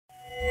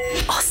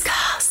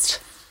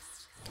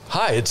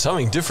Hi, it's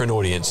something different,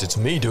 audience. It's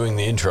me doing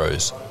the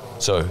intros.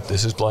 So,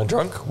 this is Blind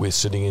Drunk. We're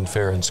sitting in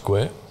fair and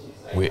square.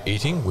 We're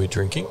eating, we're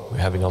drinking, we're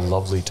having a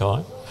lovely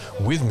time.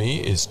 With me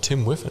is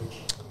Tim Whiffen.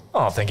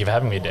 Oh, thank you for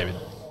having me, David.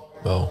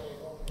 Well,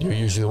 you're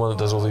usually the one that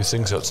does all these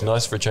things, so it's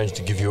nice for a change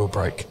to give you a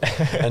break.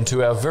 And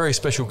to our very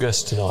special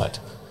guest tonight,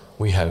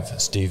 we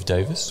have Steve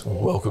Davis.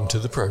 Welcome to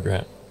the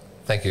program.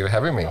 Thank you for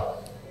having me.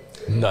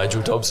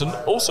 Nigel Dobson,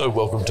 also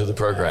welcome to the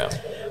program.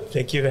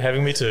 Thank you for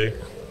having me too.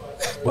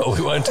 Well,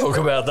 we won't talk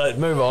about that.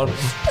 Move on.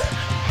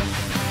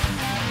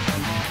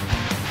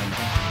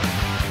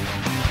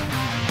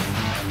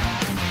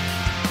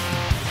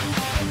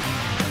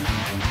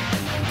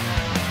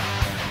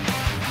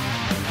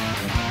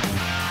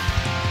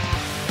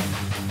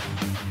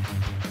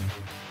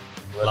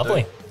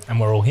 Lovely. And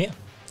we're all here.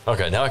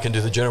 Okay, now I can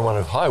do the general one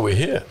of, hi, we're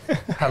here.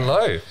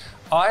 Hello.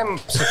 I'm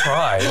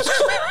surprised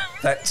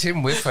that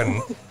Tim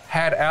Whiffen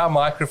had our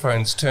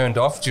microphones turned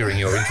off during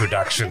your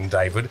introduction,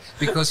 David,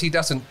 because he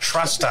doesn't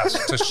trust us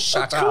to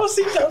shut up. Of course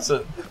he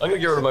doesn't. I'm going to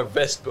get rid of my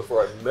vest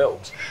before I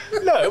melt.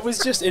 No, it was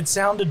just, it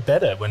sounded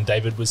better when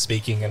David was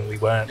speaking and we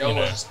weren't, you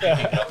know.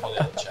 Speaking up on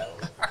the other channel.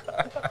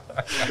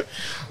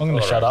 I'm going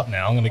to shut up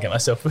now. I'm going to get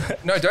myself...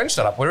 No, don't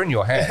shut up. We're in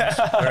your hands.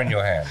 We're in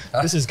your hands.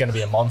 This is going to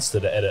be a monster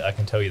to edit, I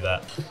can tell you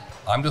that.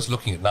 I'm just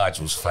looking at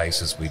Nigel's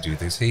face as we do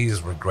this. He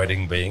is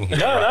regretting being here.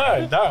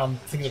 No, I'm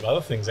thinking of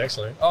other things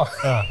actually.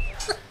 Oh,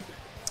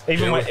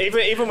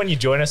 Even when you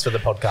join us for the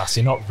podcast,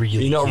 you're not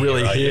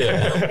really here.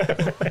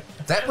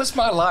 that was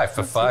my life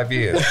for 5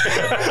 years.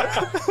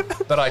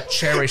 But I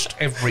cherished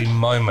every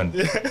moment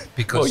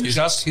because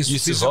just his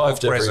physical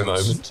survived every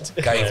presence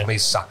moment. gave me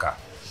sucker.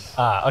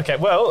 Okay.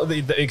 Well,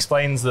 that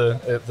explains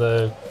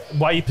the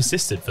why you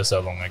persisted for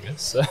so long, I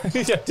guess.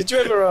 Did you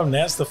ever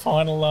announce the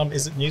final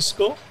Is It News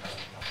score?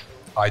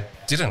 I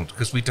didn't,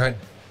 because we don't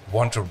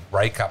want to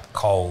rake up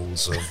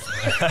coals of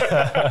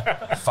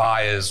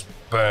fires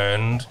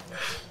burned.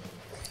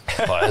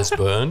 Fires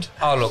burned.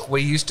 Oh, look,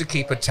 we used to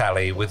keep a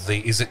tally with the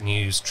Is It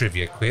News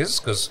trivia quiz,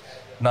 because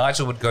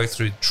Nigel would go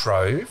through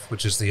Trove,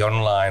 which is the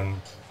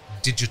online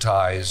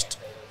digitised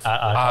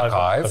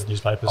archive of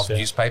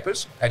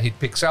newspapers, and he'd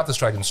pick South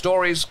Australian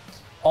stories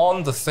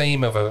on the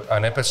theme of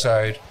an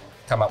episode,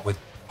 come up with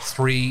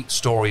 3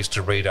 stories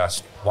to read us,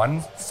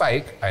 1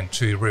 fake and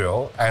 2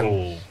 real. And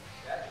Cool.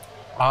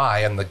 I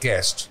and the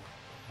guest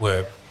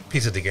were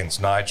pitted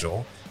against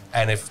Nigel,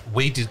 and if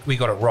we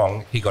got it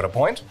wrong, he got a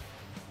point.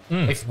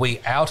 If we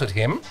outed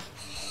him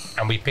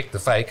and we picked the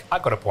fake, I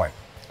got a point.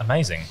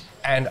 Amazing.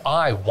 And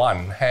I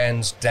won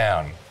hands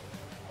down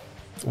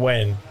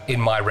When? in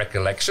my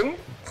recollection.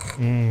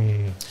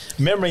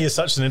 Memory is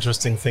such an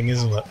interesting thing,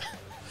 isn't it?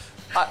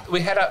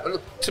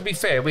 To be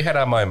fair, we had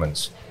our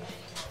moments.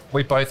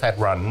 We both had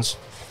runs,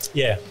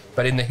 Yeah.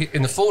 but in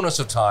the fullness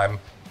of time,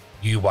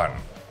 you won.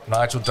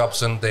 Nigel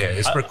Dobson, there.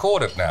 It's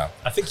recorded now.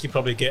 I think you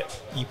probably got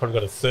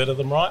a third of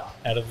them right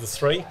out of the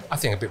 3. I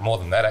think a bit more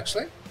than that,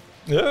 actually.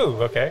 Oh,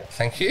 okay.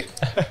 Thank you.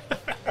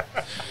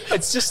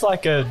 It's just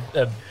like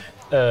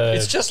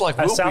It's just like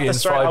we'll South be in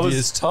Australia- 5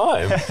 years'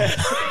 time.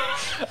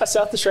 a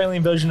South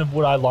Australian version of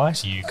Would I Lie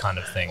to You kind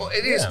of thing. Well,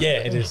 it is. Yeah,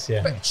 it is,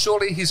 yeah. But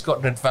surely he's got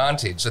an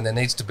advantage, and there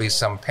needs to be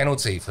some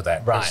penalty for that.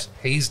 'cause Right.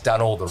 He's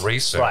done all the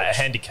research. Right, a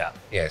handicap.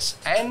 Yes.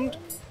 And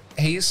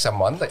he's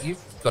someone that you've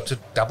got to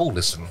double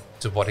listen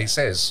to what he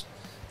says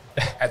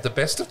at the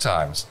best of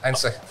times. And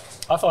so,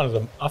 I found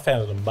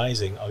it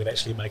amazing I could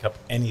actually make up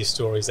any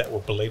stories that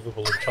were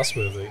believable and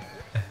trustworthy.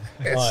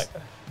 yes. Like,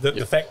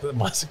 the fact that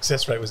my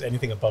success rate was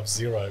anything above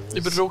 0 was... Yeah,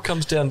 but it all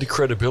comes down to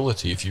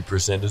credibility. If you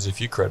present as if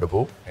you're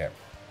credible. yeah.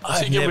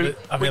 I've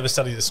never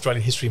studied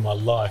Australian history in my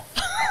life.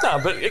 No,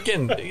 but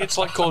again, it's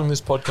like calling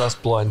this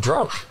podcast Blind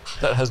Drunk.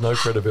 That has no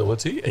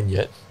credibility, and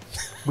yet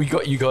we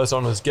got you guys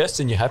on as guests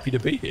and you're happy to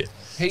be here.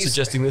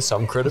 Suggesting there's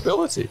some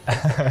credibility.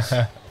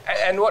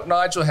 And what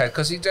Nigel had,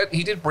 because he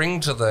did bring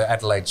to the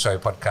Adelaide Show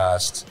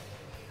podcast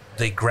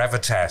the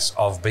gravitas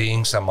of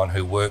being someone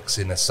who works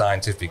in a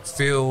scientific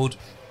field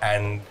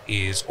and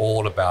is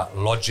all about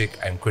logic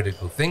and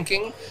critical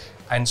thinking.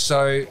 And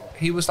so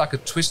he was like a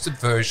twisted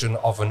version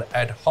of an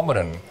ad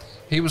hominem.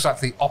 He was like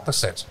the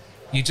opposite.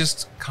 You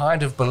just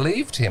kind of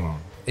believed him,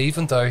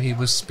 even though he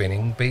was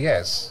spinning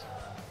BS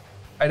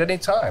at any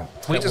time.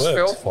 We It just worked.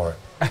 fell for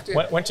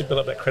it. Once you build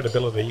up that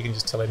credibility, you can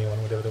just tell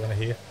anyone whatever they want to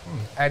hear.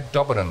 Ad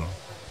hominem.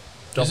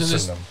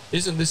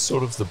 Isn't this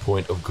sort of the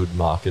point of good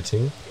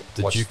marketing?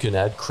 That you can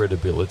add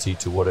credibility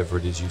to whatever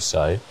it is you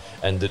say,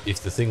 and that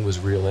if the thing was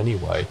real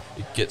anyway,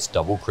 it gets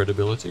double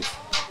credibility?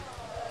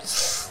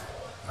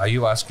 Are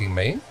you asking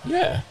me?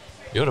 Yeah.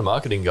 You're the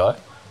marketing guy.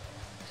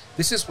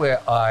 This is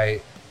where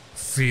I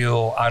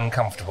feel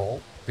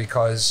uncomfortable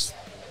because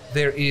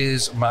there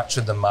is much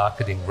in the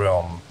marketing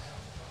realm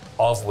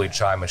of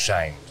which I'm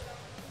ashamed.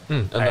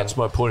 And that's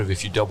my point of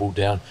if you double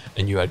down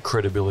and you add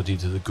credibility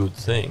to the good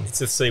thing. It's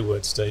a C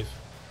word, Steve.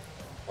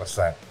 What's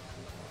that?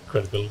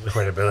 Credibility.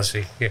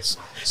 Credibility, yes.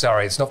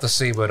 Sorry, it's not the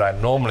C word I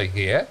normally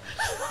hear.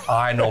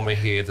 I normally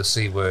hear the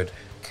C word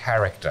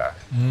character,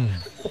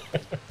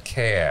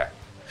 care,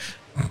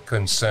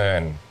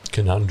 concern,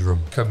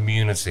 Conundrum.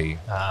 community.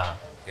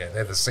 Yeah,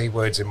 they're the C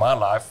words in my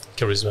life.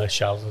 Charisma,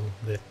 charlatan,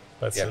 they're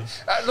both Yeah.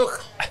 C.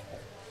 Look,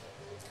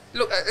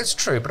 it's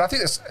true, but I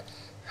think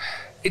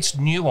it's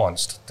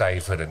nuanced,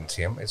 David and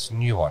Tim. It's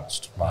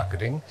nuanced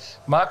marketing.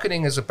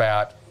 Marketing is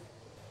about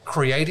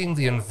creating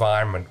the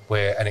environment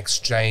where an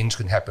exchange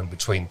can happen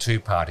between two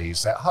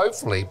parties that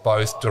hopefully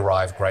both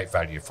derive great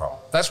value from.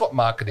 That's what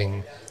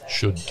marketing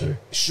Should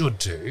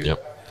do.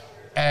 Yep.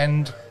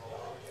 And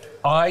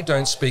I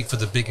don't speak for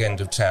the big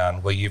end of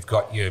town where you've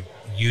got your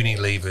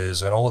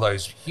Unilevers and all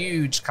those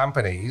huge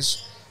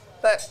companies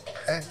that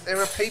there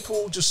are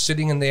people just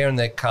sitting in there in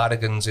their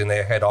cardigans in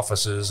their head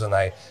offices and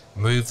they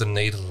move the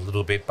needle a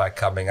little bit by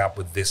coming up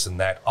with this and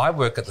that. I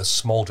work at the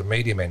small to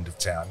medium end of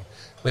town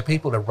where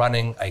people are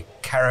running a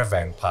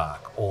caravan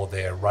park or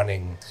they're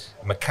running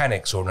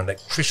mechanics or an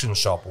electrician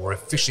shop or a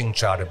fishing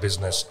charter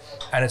business,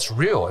 and it's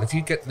real. And if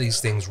you get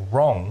these things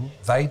wrong,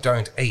 they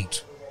don't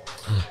eat.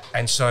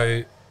 And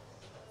so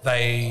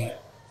to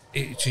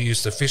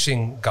use the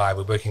fishing guy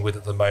we're working with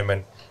at the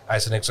moment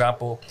as an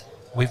example,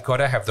 we've got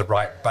to have the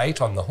right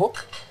bait on the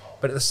hook.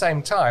 But at the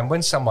same time,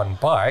 when someone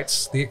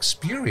bites, the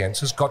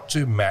experience has got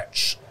to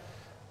match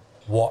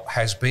what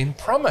has been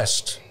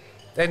promised.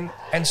 And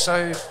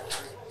so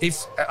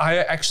if I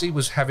actually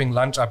was having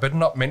lunch, I better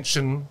not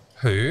mention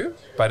who,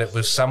 but it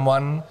was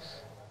someone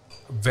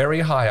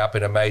very high up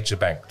in a major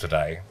bank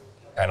today.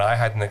 And I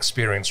had an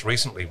experience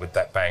recently with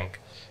that bank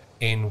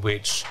in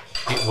which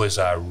it was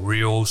a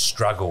real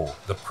struggle,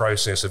 the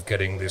process of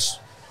getting this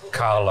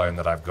car loan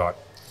that I've got.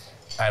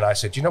 And I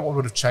said, you know what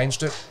would have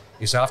changed it?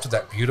 Is after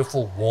that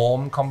beautiful,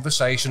 warm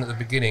conversation at the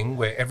beginning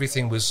where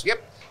everything was,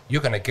 yep,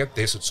 you're going to get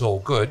this, it's all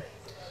good.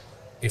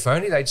 If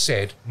only they'd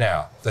said,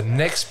 now, the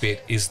next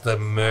bit is the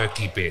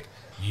murky bit.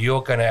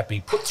 You're going to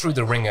be put through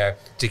the ringer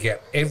to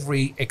get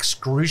every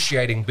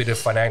excruciating bit of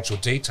financial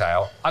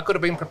detail. I could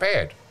have been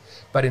prepared.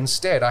 But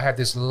instead, I had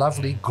this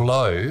lovely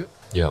glow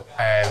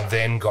and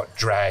then got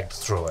dragged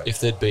through it. If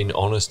they'd been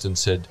honest and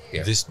said,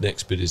 Yeah. this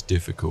next bit is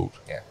difficult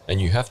Yeah.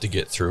 and you have to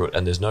get through it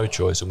and there's no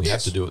choice and we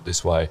have to do it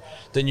this way,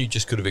 then you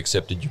just could have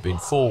accepted you've been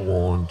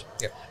forewarned.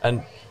 Yep.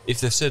 And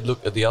if they've said,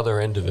 look, at the other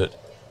end of it,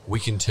 we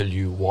can tell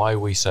you why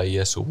we say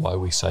yes or why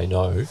we say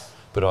no,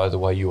 but either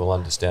way you will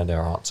understand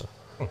our answer.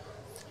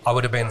 I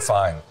would have been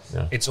fine.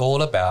 Yeah. It's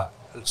all about,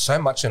 so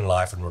much in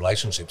life and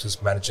relationships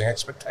is managing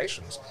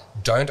expectations.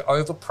 Don't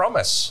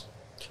overpromise.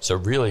 So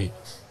really,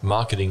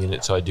 marketing in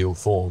its ideal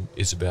form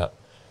is about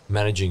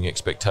managing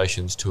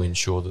expectations to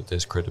ensure that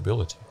there's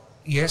credibility.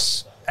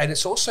 Yes, and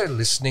it's also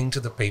listening to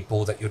the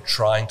people that you're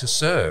trying to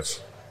serve.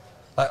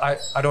 I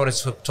don't want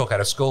to talk out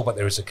of school, but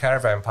there is a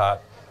caravan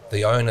park.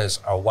 The owners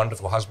are a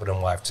wonderful husband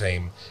and wife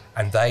team,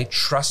 and they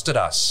trusted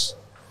us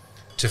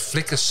to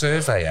flick a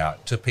survey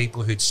out to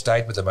people who'd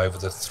stayed with them over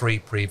the 3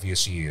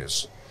 previous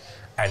years.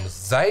 And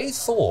they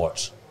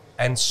thought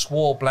and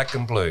swore black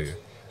and blue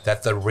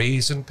that the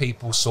reason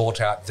people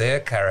sought out their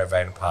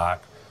caravan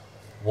park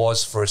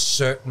was for a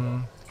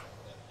certain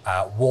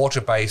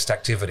water-based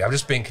activity. I'm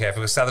just being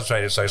careful because South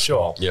Australia is so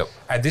small. Yep.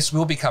 And this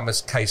will become a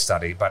case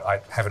study, but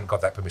I haven't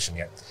got that permission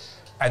yet.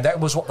 And that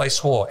was what they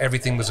swore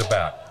everything was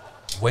about.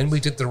 When we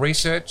did the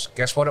research,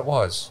 guess what it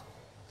was?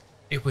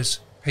 It was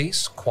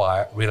peace,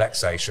 quiet,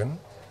 relaxation,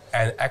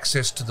 and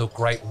access to the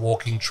great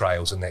walking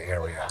trails in the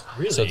area.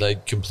 Really? So they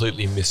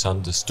completely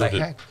misunderstood They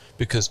it had.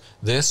 because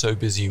they're so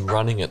busy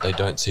running it, they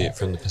don't see it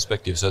from the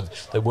perspective. So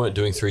they weren't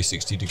doing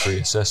 360-degree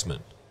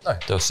assessment. No.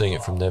 They were seeing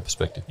it from their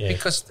perspective. Yeah.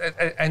 Because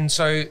and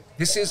so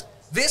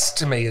this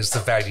to me is the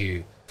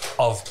value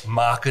of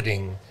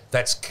marketing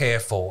that's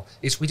careful.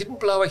 Is we didn't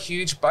blow a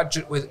huge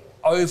budget with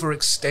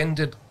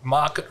overextended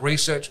market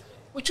research.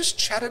 We just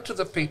chatted to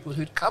the people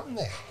who'd come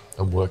there.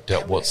 And worked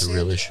out what the That's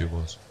real it. issue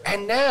was.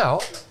 And now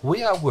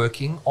we are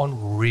working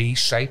on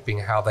reshaping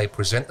how they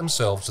present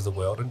themselves to the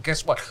world. And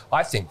guess what?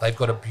 I think they've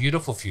got a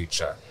beautiful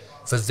future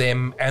for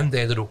them and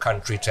their little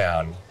country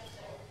town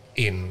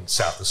in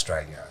South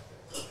Australia.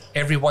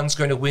 Everyone's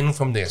going to win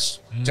from this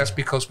just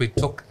because we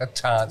took a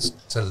chance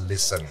to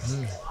listen.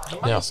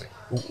 Now, Amazing.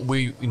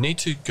 we need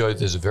to go.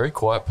 There's a very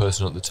quiet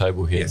person at the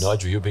table here. Yes.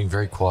 Nigel, you're being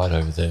very quiet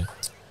over there.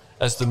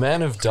 As the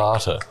man of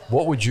data,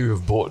 what would you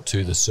have brought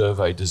to the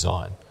survey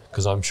design?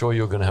 Because I'm sure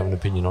you're going to have an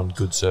opinion on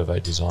good survey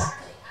design.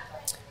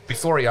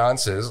 Before he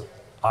answers,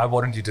 I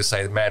wanted you to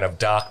say the man of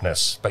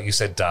darkness, but you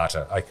said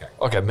data. Okay.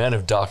 Okay, man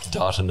of dark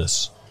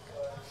dataness.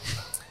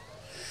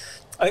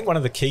 I think one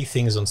of the key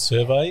things on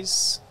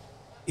surveys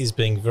is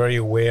being very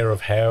aware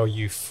of how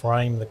you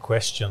frame the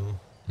question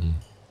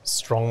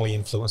strongly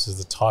influences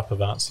the type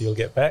of answer you'll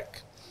get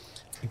back.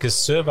 Because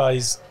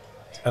surveys,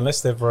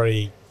 unless they're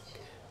very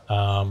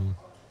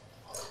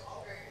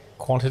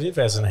quantitative,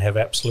 as in have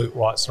absolute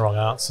rights and wrong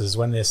answers,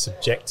 when they're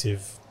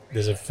subjective,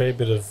 there's a fair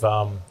bit of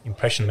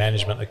impression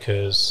management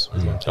occurs.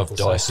 When Of people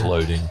dice say,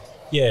 loading.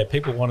 yeah,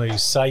 people want to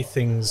say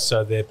things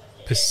so they're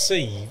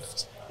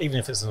perceived, even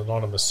if it's an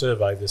anonymous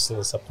survey, there's still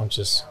a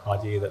subconscious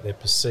idea that they're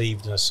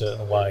perceived in a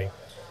certain way.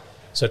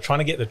 So trying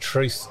to get the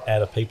truth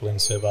out of people in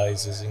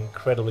surveys is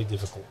incredibly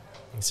difficult.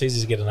 It's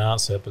easy to get an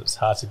answer, but it's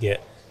hard to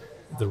get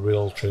the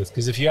real truth.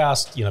 Because if you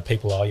ask,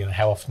 people,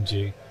 how often do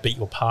you beat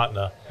your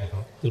partner,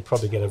 you'll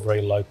probably get a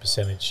very low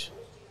percentage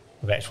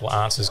of actual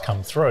answers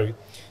come through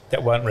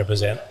that won't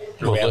represent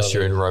Well, reality. unless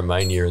you're in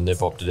Romania and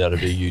they've opted out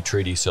of EU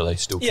treaty, so they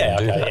still can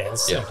do that. Yeah,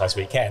 it's the only place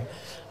we can.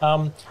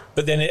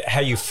 But then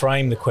how you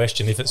frame the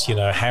question, if it's,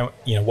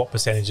 what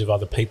percentage of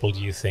other people do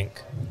you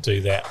think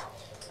do that?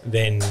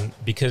 Then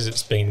because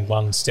it's been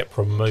one step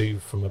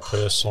removed from a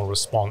personal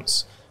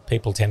response,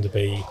 people tend to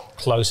be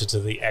closer to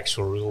the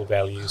actual real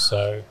value.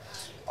 So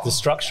the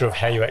structure of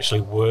how you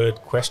actually word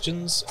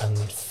questions and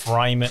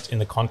frame it in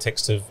the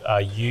context of,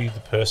 are you the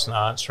person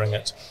answering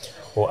it,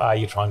 or are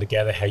you trying to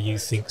gather how you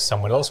think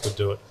someone else would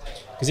do it?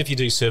 Because if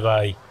you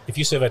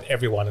surveyed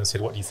everyone and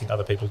said, what do you think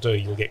other people do,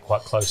 you'll get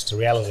quite close to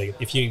reality.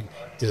 If you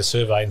did a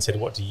survey and said,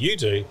 what do you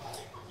do,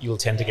 you'll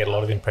tend to get a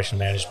lot of impression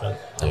management,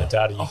 and the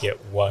data you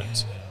get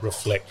won't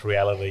reflect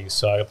reality.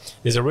 So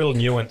there's a real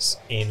nuance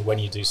in when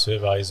you do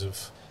surveys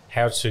of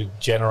how to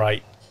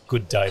generate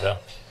good data.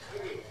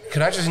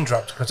 Can I just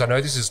interrupt? Because I know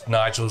this is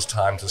Nigel's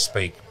time to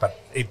speak, but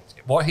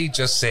what he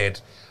just said,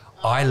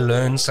 I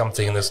learned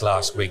something in this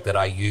last week that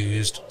I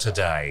used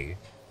today,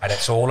 and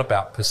it's all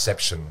about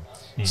perception.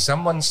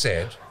 Someone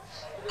said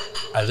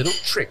a little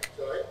trick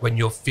when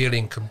you're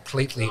feeling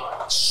completely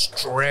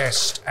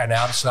stressed and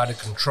outside of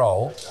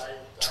control,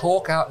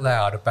 talk out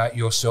loud about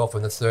yourself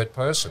in the third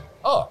person.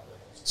 Oh,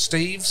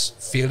 Steve's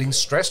feeling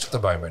stressed at the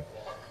moment.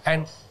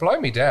 And blow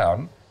me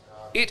down,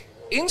 it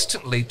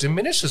instantly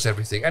diminishes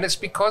everything. And it's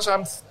because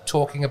I'm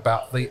talking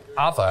about the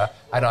other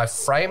and I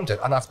framed it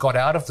and I've got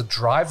out of the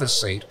driver's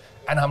seat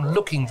and I'm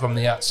looking from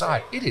the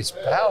outside. It is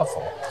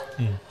powerful.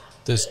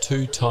 There's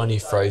two tiny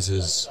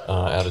phrases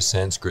out of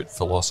Sanskrit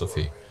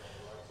philosophy,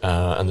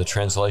 and the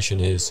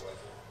translation is,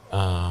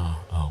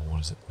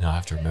 what is it? Now I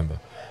have to remember.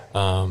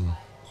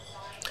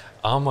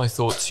 Are my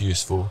thoughts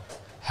useful?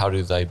 How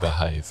do they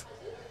behave?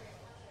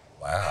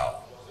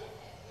 Wow.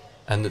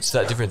 And it's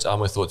that difference. Are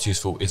my thoughts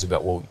useful is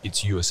about, well,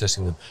 it's you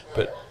assessing them,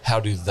 but how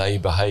do they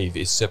behave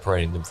is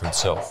separating them from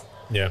self.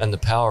 Yeah. And the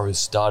power is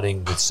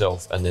starting with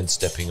self and then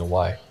stepping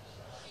away.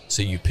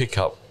 So you pick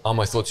up, are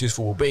my thoughts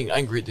useful? Well, being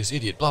angry at this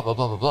idiot, blah, blah,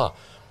 blah, blah, blah.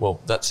 Well,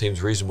 that seems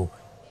reasonable.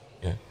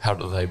 How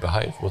do they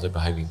behave? Well, they're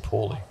behaving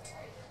poorly.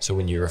 So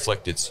when you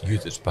reflect, it's you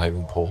that's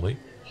behaving poorly.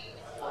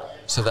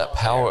 So that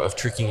power of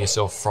tricking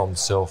yourself from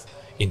self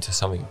into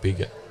something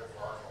bigger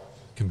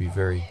can be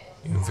very,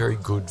 very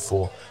good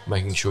for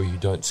making sure you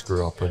don't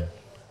screw up and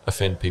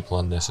offend people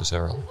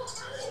unnecessarily.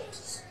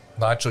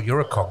 Nigel, you're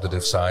a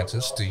cognitive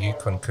scientist. Do you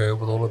concur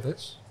with all of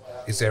this?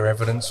 Is there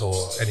evidence or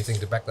anything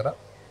to back that up?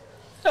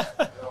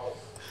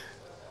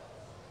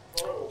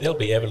 There'll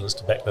be evidence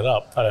to back that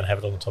up. I don't have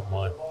it on the top of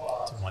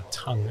my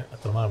tongue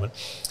at the moment.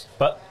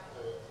 But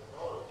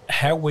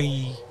how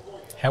we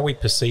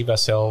perceive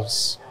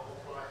ourselves,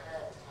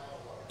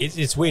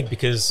 it's weird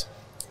because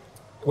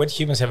when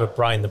humans have a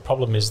brain, the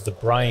problem is the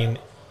brain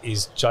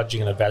is judging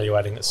and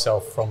evaluating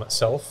itself from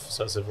itself.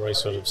 So it's a very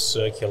sort of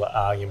circular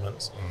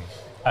argument.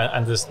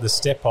 And the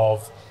step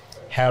of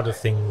how do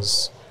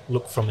things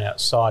look from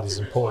outside is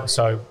important.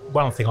 So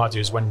one thing I do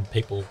is when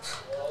people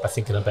are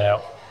thinking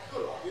about,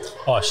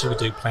 should we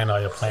do plan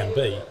A or plan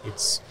B?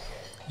 It's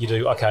you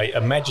do, okay,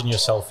 imagine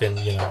yourself in,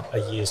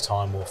 a year's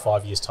time or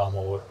 5 years' time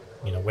or,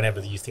 whenever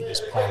you think this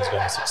plan is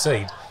going to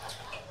succeed.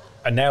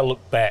 And now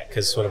look back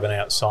as sort of an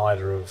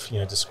outsider of,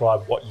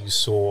 describe what you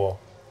saw.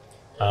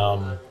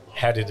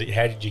 How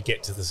did you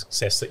get to the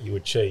success that you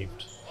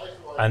achieved?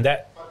 And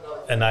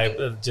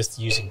just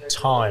using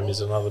time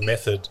is another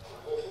method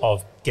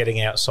of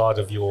getting outside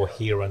of your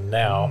here and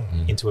now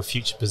into a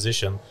future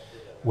position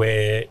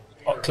where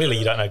clearly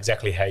you don't know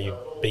exactly how you'd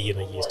be in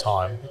a year's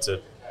time. So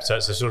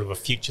it's a sort of a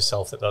future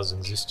self that doesn't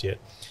exist yet.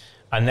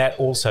 And that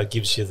also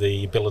gives you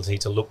the ability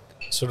to look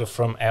sort of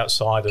from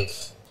outside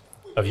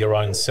of your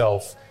own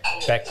self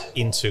back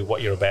into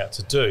what you're about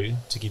to do,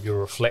 to give you a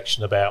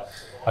reflection about,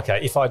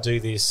 okay, if I do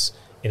this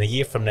in a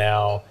year from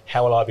now,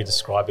 how will I be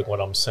describing what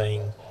I'm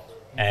seeing?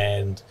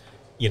 And,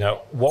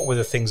 what were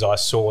the things I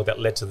saw that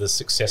led to the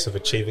success of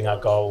achieving our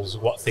goals?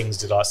 What things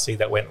did I see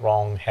that went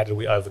wrong? How did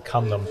we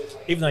overcome them?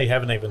 Even though you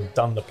haven't even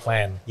done the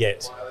plan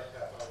yet,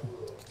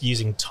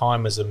 using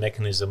time as a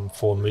mechanism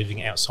for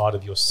moving outside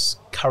of your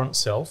current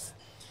self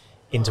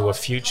into a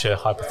future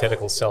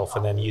hypothetical self,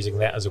 and then using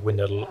that as a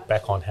window to look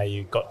back on how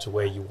you got to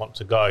where you want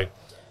to go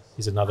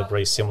is another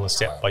very similar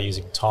step by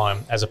using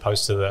time, as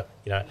opposed to the,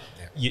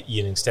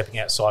 stepping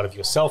outside of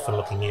yourself and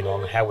looking in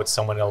on how would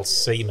someone else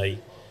see me.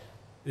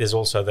 There's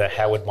also the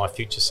how would my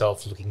future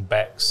self looking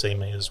back see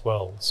me as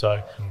well.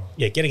 So,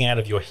 getting out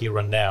of your here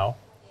and now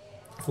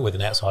with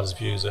an outsider's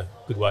view is a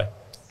good way.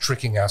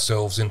 Tricking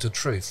ourselves into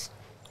truth.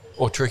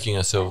 Or tricking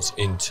ourselves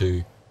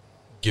into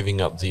giving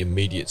up the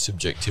immediate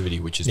subjectivity,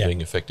 which is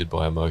being affected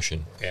by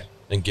emotion,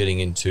 and getting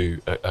into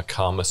a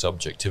calmer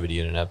subjectivity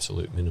at an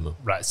absolute minimum.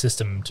 Right,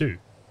 system 2.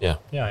 Yeah.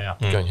 Yeah.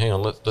 Going, hang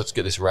on, let's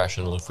get this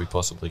rational if we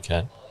possibly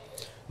can.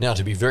 Now,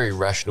 to be very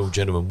rational,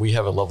 gentlemen, we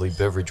have a lovely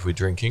beverage we're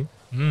drinking.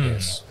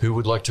 Yes. Who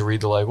would like to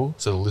read the label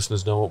so the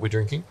listeners know what we're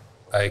drinking?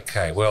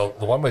 Okay, well,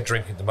 the one we're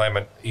drinking at the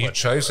moment, you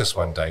chose this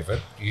one,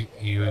 David. You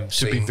To be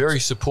seemed- very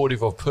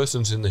supportive of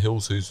persons in the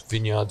hills whose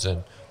vineyards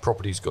and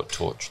properties got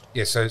torched.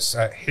 Yeah, so it's,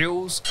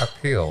 Hills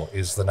Appeal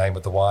is the name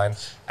of the wine.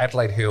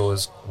 Adelaide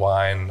Hills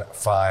Wine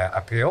Fire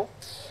Appeal.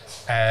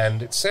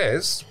 And it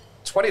says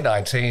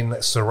 2019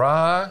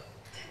 Syrah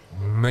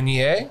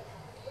Meunier,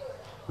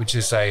 which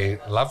is a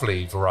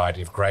lovely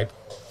variety of grape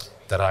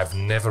that I've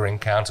never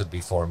encountered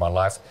before in my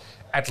life.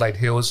 Adelaide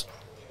Hills.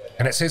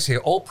 And it says here,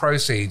 all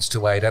proceeds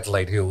to aid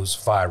Adelaide Hills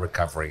fire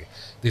recovery.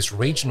 This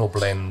regional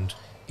blend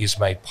is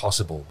made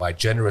possible by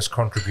generous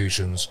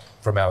contributions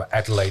from our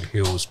Adelaide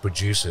Hills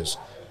producers.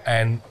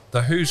 And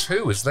the who's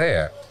who is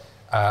there.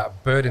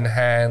 Bird in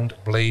Hand,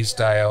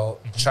 Bleasdale,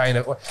 Chain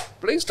of...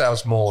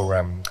 Bleasdale's more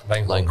Langhorne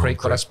Langhorne Creek,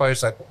 but I Creek.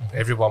 suppose that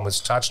everyone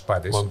was touched by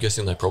this. Well, I'm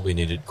guessing they probably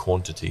needed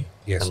quantity.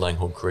 Yes. And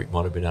Langhorne Creek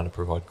might have been able to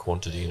provide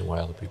quantity in a way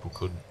other people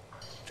couldn't.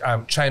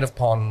 Chain of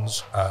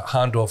Ponds,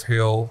 Harndorf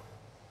Hill.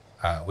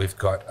 We've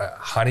got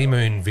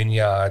Honeymoon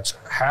Vineyards,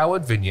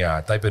 Howard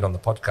Vineyard. They've been on the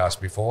podcast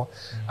before.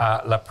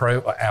 La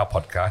Prova, our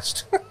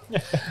podcast.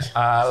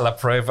 La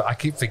Prova. I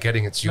keep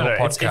forgetting it's your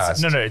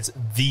podcast. It's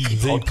the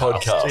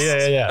podcast.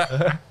 podcast.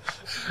 Yeah.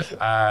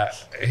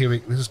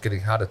 This is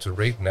getting harder to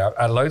read now.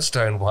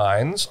 Lodestone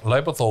Wines,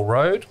 Lobethal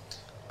Road,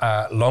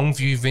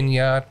 Longview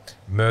Vineyard,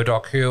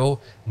 Murdoch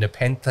Hill,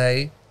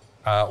 Nepenthe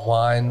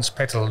Wines,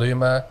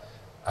 Petaluma.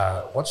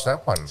 What's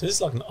that one? So this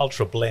is like an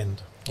ultra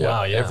blend.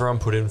 Wow, yeah. Everyone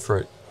put in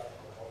fruit.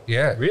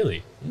 Yeah.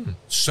 Really?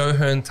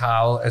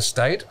 Soherntal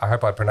Estate. I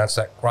hope I pronounced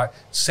that right.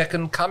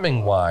 Second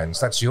Coming Wines.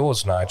 That's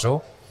yours,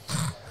 Nigel.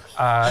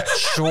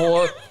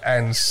 Shaw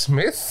and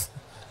Smith,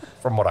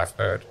 from what I've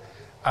heard.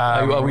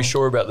 Are we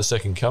sure about the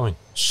second coming?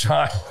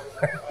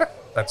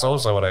 That's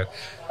also what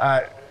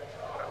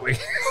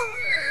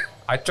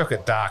I took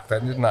it dark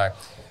then, didn't I?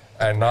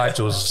 And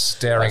Nigel's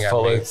staring I at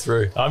followed me.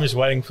 through. I'm just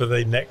waiting for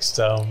the next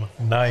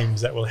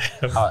names that we'll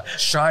have.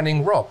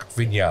 Shining Rock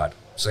Vineyard.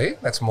 See,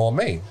 that's more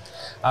me.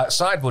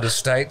 Sidewood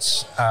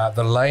Estates,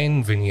 the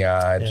Lane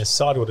Vineyard. Yeah,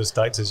 Sidewood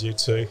Estates is you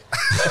too.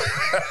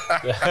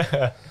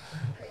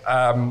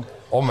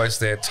 Almost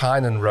there.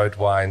 Tynan Road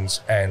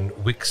Wines and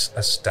Wicks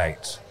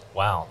Estate.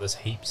 Wow, there's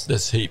heaps.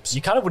 There's heaps.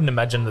 You kind of wouldn't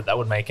imagine that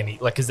would make any...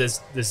 Like, because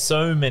there's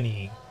so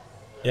many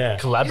Yeah.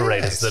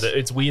 collaborators Yes. that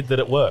it's weird that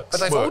it works. But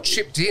they've all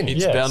chipped in.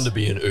 It's Yes. bound to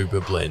be an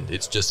Uber blend.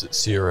 It's just that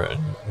Syrah and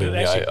it Meunier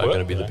actually are going to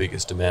worked, be the though.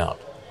 biggest amount.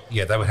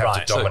 Yeah, they would have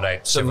Right. to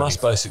dominate. So it must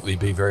 70. basically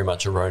be very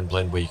much a Rhone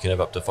blend where you can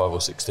have up to 5 or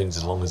 6 things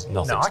as long as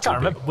nothing's No, I too can't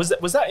remember. big.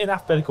 Was that in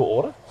alphabetical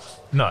order?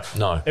 No.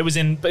 No. It was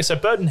in... So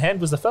Bird in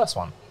Hand was the first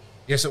one.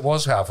 Yes, it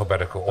was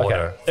alphabetical order.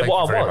 Okay. Thank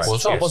you very was.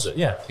 much. Oh, Yes. was it?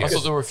 Yeah. I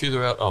thought there were a few that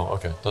were out. Oh,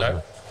 okay. Doesn't No,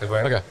 matter. they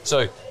weren't. Okay,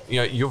 so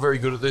you're very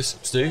good at this,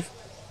 Steve.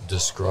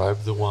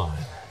 Describe the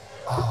wine.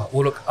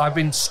 Well, look, I've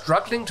been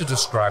struggling to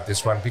describe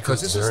this one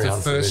because It's this is very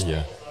the first.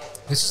 unfamiliar.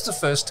 This is the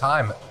first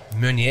time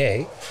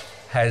Meunier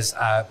has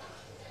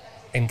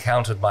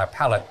encountered my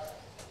palate.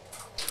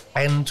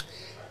 And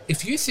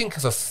if you think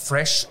of a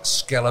fresh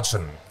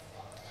skeleton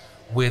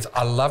with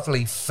a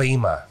lovely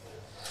femur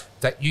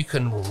that you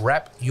can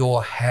wrap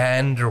your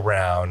hand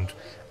around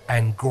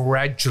and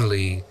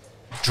gradually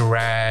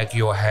drag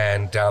your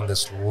hand down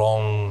this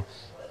long,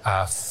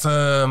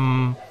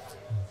 firm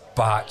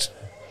but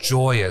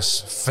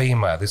joyous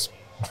femur, this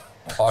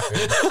bone.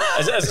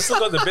 Has this still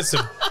got the bits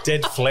of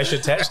dead flesh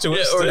attached to it?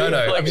 Yeah, or still? no,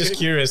 no, I'm just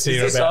curious Is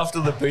here this about.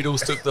 after the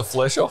Beatles took the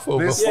flesh off or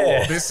This, before?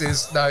 Yeah. this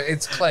is no,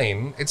 it's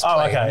clean. It's Oh,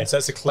 clean. okay, so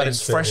it's a clean but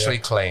it's fit, freshly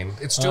yeah. cleaned.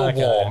 It's still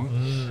Okay.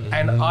 warm.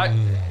 And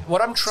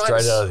what I'm trying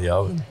Straight to out of the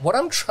oven. what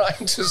I'm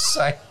trying to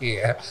say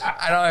here,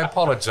 and I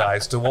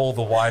apologise to all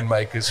the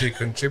winemakers who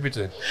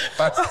contributed,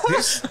 but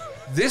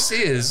this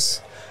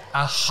is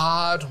a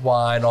hard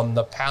wine on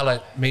the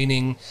palate,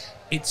 meaning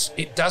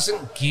it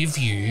doesn't give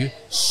you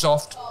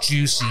soft,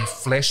 juicy,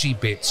 fleshy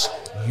bits.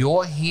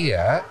 You're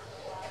here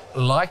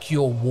like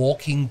you're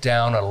walking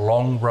down a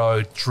long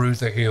road through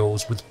the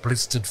hills with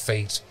blistered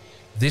feet.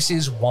 This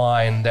is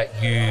wine that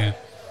you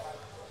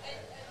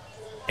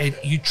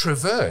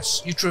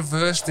traverse. You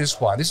traverse this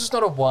wine. This is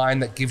not a wine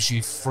that gives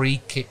you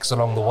free kicks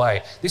along the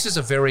way. This is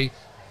a very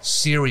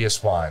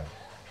serious wine.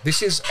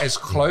 This is as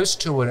close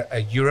to a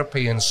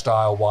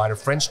European-style wine, a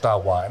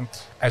French-style wine,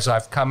 as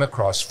I've come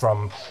across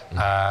from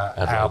our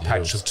Adelaide patch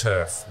Hills. of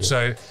turf.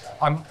 So,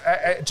 I'm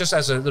just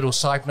as a little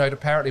side note.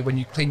 Apparently, when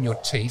you clean your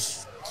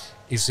teeth,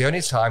 is the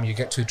only time you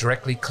get to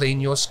directly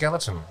clean your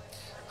skeleton.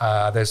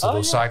 There's a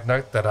little side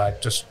note that I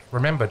just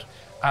remembered.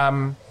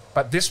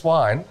 But this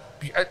wine,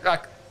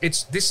 like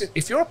it's this.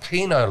 If you're a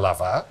Pinot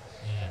lover,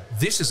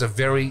 this is a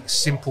very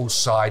simple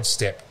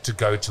sidestep to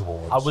go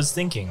towards. I was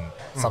thinking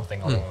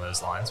something along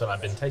those lines when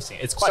I've been tasting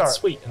it. It's quite Sorry.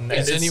 sweet and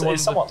Is anyone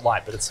it's somewhat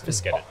light, but it's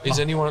sophisticated. Is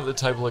anyone at the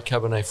table a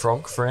Cabernet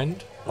Franc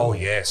friend? Oh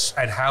yes,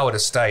 and Howard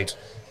Estate.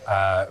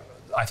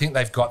 I think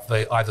they've got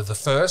either the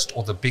first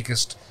or the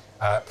biggest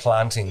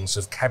plantings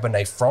of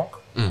Cabernet Franc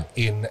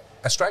in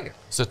Australia.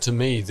 So to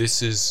me,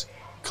 this is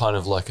kind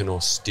of like an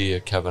austere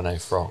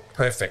Cabernet Franc.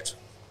 Perfect.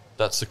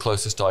 That's the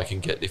closest I can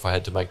get if I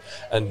had to make.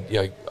 And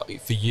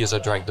for years I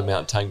drank the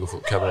Mount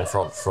Tanglefoot Cabernet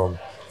Franc from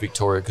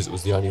Victoria because it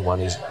was the only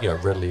one is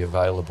readily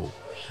available,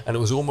 and it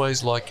was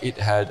almost like it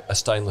had a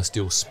stainless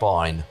steel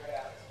spine,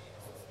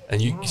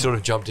 and you sort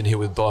of jumped in here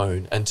with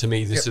bone. And to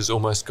me, this has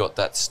almost got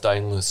that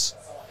stainless,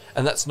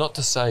 and that's not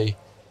to say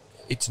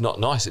it's not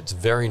nice. It's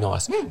very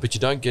nice, but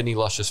you don't get any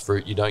luscious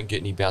fruit. You don't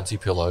get any bouncy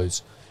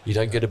pillows. You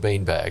don't get a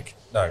beanbag.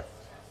 No.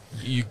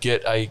 You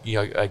get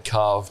a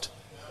carved,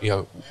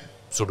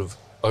 sort of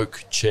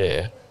oak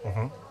chair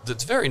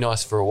that's very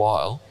nice for a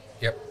while.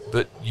 Yep.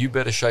 But you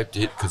better shape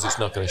to it because it's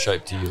not going to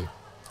shape to you.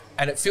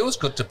 And it feels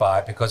good to buy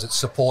it because it's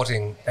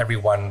supporting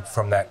everyone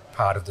from that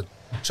part of the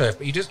turf.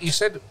 But you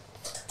said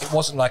it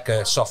wasn't like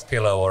a soft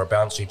pillow or a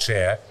bouncy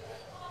chair.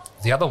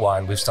 The other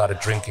wine we've started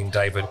drinking,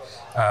 David,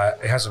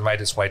 it hasn't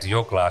made its way to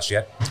your glass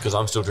yet, Because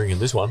I'm still drinking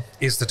this one.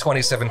 is the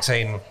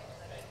 2017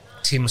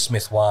 Tim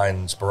Smith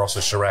Wines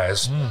Barossa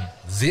Shiraz.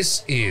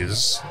 This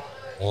is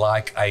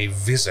like a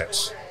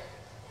visit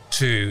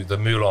to the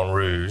Moulin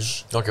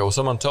Rouge. Okay, well,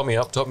 someone top me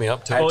up. Tell May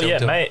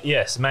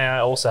I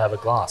also have a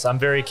glass? I'm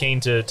very keen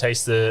to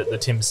taste the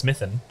Tim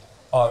Smithin.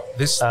 Oh,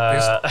 this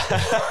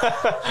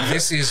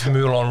is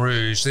Moulin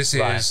Rouge. This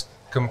is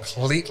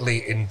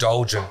completely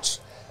indulgent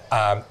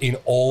in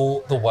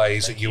all the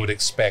ways that you would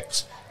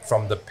expect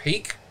from the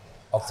peak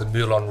of the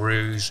Moulin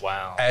Rouge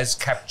as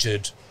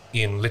captured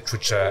in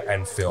literature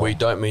and film. We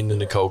don't mean the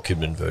Nicole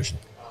Kidman version.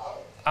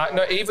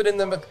 No, even in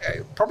the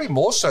probably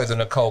more so than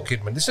Nicole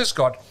Kidman. This has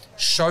got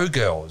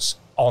showgirls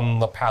on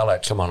the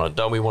palate. Come on,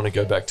 don't we want to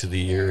go back to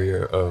the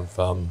area of,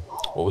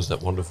 what was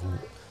that wonderful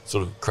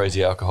sort of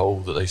crazy alcohol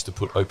that they used to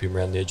put opium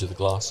around the edge of the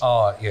glass?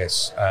 Oh,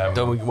 yes.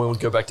 Don't we want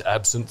to go back to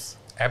absinthe?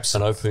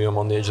 Absinthe. And opium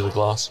on the edge of the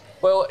glass?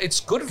 Well, it's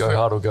good Go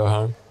hard or go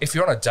home? if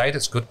you're on a date.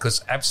 It's good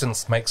because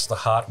absinthe makes the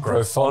heart grow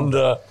Grow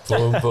fonder.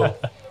 Boom, boom.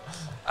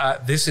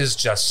 This is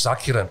just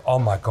succulent. Oh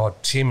my God,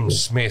 Tim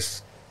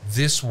Smith.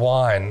 This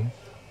wine,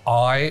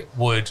 I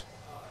would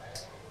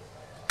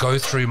go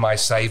through my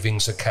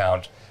savings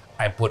account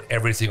and put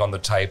everything on the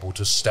table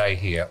to stay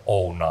here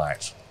all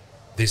night.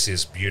 This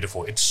is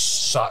beautiful. It's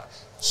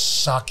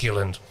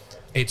succulent.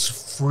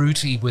 It's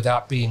fruity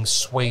without being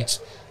sweet.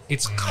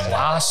 It's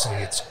classy.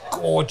 It's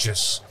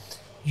gorgeous.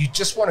 You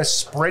just want to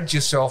spread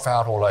yourself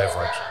out all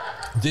over it.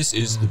 This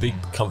is the big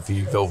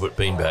comfy velvet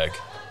beanbag.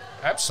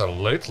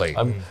 Absolutely.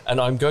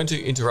 And I'm going to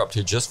interrupt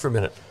here just for a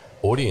minute.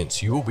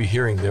 Audience, you will be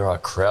hearing there are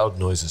crowd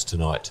noises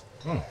tonight.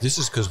 This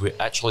is because we're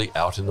actually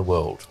out in the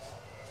world.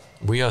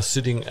 We are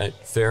sitting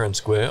at Fair and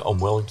Square on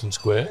Wellington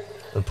Square,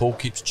 and Paul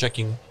keeps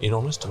checking in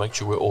on us to make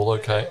sure we're all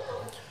okay.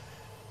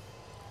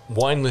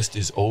 Wine list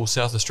is all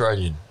South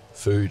Australian.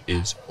 Food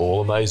is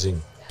all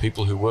amazing.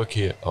 People who work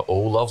here are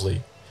all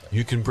lovely.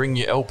 You can bring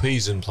your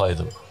LPs and play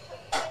them.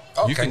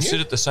 Oh, you can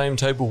sit at the same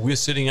table we're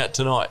sitting at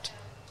tonight,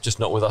 just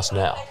not with us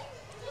now.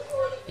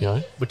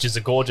 Which is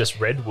a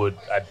gorgeous redwood,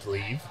 I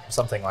believe,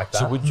 something like that.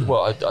 So would you,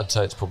 well, I'd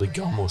say it's probably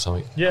gum or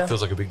something. Yeah. It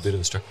feels like a big bit of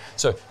the story.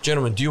 So,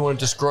 gentlemen, do you want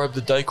to describe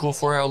the decor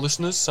for our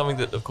listeners? Something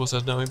that, of course,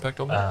 has no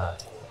impact on me?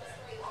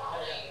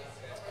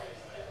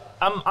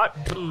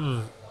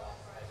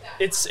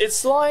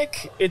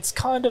 It's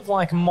kind of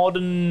like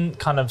modern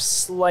kind of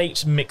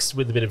slate mixed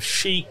with a bit of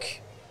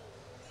chic.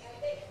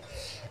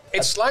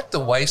 It's like the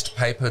waste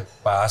paper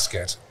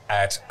basket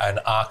at an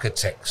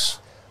architect's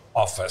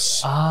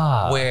office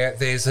where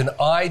there's an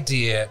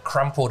idea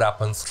crumpled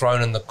up and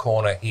thrown in the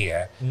corner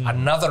here,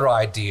 another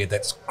idea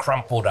that's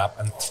crumpled up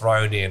and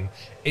thrown in.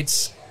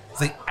 It's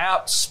the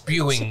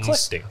outspewings.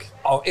 It's eclectic.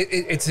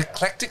 It's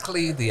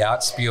eclectically the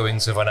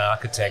outspewings of an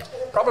architect,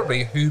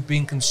 probably who've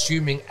been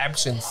consuming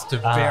absinthe to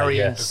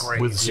varying degrees.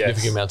 With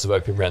significant amounts of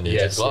opium around the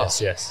edge of the glass.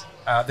 Yes.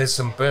 There's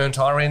some burnt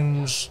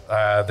orange,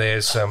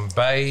 there's some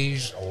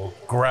beige or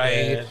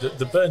grey. Yeah,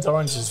 the burnt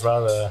orange is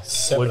rather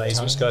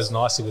 70s, which goes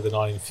nicely with the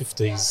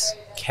 1950s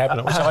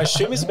cabinet, which I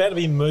assume is about to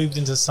be moved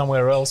into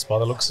somewhere else by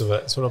the looks of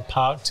it. Sort of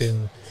parked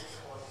in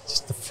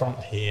just the front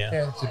here.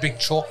 Yeah, it's a big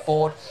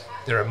chalkboard.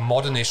 There are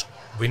modernish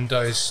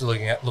windows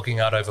looking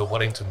out over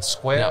Wellington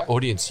Square. Now,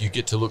 audience, you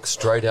get to look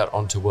straight out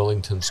onto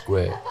Wellington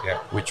Square,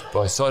 which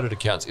by cited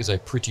accounts is a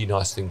pretty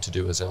nice thing to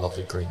do as a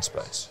lovely green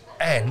space.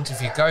 And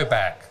if you go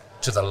back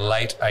to the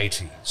late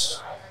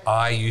 80s,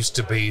 I used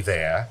to be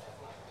there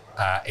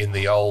in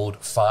the old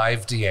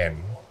 5DN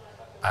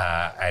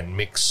and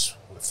Mix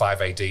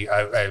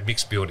 5AD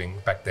Mix building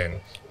back then,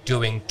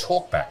 doing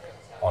talkback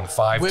on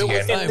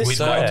 5DN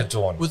midnight to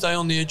dawn. Were they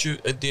on the edge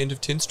at the end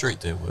of 10th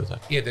Street there, were they?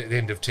 Yeah, the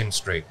end of 10th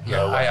Street.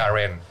 Yeah,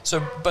 ARN.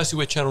 So basically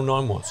where Channel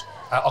 9 was?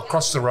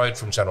 Across the road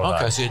from Channel 9.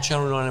 Okay, so you had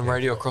Channel 9 and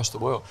radio across the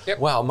world. Yep.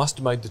 Wow, it must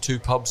have made the two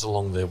pubs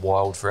along there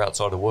wild for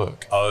outside of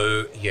work.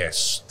 Oh,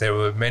 yes. There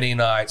were many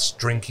nights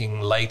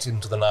drinking late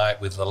into the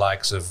night with the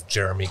likes of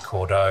Jeremy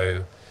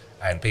Cordeaux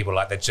and people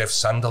like that. Jeff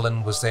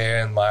Sunderland was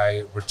there in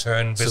my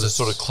return So visits.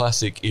 the sort of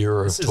classic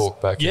era of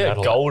talkback in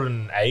Adelaide.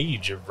 Golden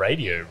age of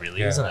radio,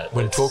 really, isn't it?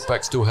 When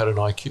talkback still had an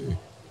IQ.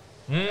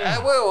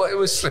 Well, it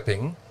was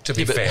slipping, to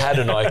be Yeah, but fair. it had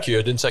an IQ,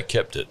 I didn't say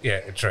kept it. Yeah,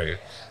 true.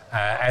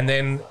 And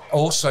then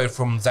also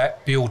from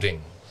that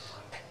building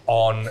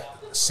on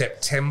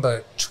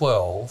September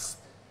 12,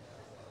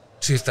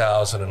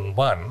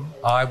 2001,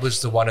 I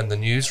was the one in the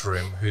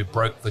newsroom who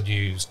broke the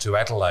news to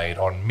Adelaide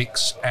on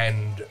Mix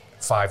and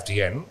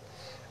 5DN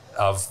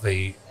of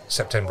the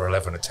September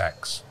 11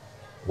 attacks.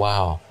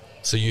 Wow.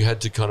 So you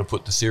had to kind of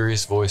put the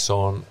serious voice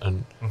on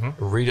and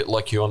read it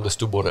like you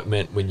understood what it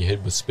meant when your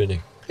head was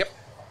spinning. Yep.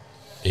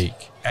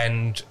 Eek.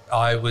 And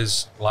I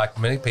was, like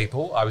many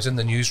people, I was in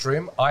the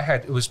newsroom.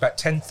 It was about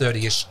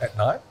 10:30ish at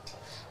night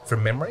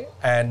from memory.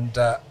 And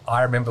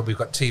I remember we've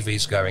got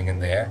TVs going in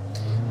there.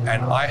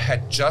 And I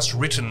had just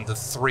written the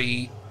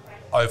 3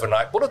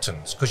 overnight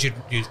bulletins, because you'd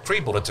use 3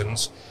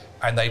 bulletins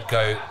and they'd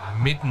go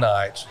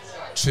midnight,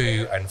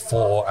 2 and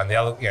 4, and the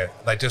other,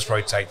 they just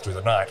rotate through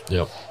the night.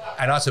 Yep.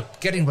 And I was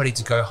getting ready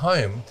to go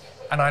home,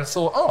 and I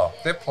thought,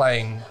 they're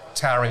playing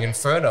Towering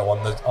Inferno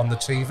on the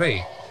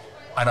TV.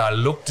 And I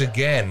looked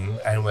again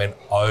and went,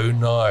 oh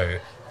no.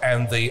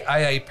 And the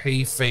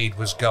AAP feed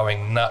was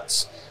going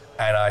nuts.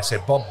 And I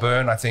said, Bob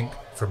Byrne, I think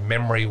from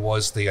memory,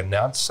 was the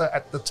announcer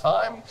at the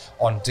time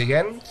on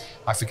DN.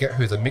 I forget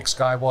who the mix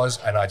guy was,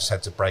 and I just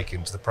had to break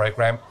into the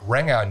program.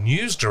 Rang our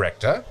news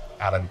director,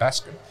 Alan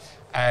Baskin,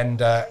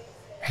 and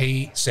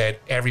he said,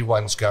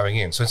 everyone's going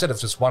in. So instead of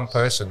just one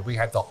person, we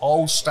had the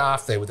whole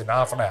staff there within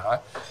half an hour.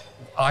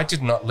 I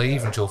did not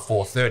leave until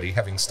 4:30,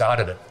 having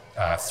started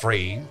at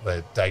 3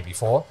 the day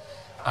before.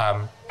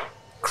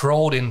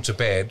 Crawled into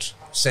bed,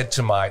 said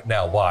to my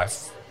now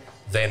wife,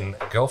 then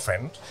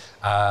girlfriend,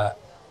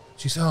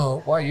 she said,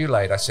 why are you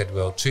late? I said,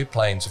 well, 2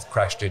 planes have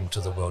crashed into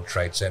the World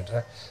Trade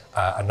Center.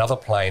 Another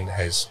plane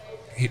has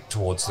hit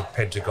towards the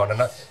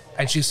Pentagon.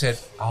 And she said,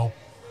 oh,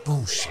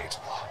 bullshit.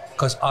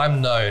 Because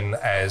I'm known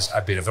as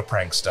a bit of a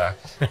prankster.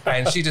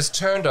 And she just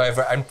turned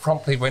over and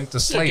promptly went to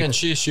sleep. And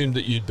she assumed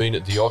that you'd been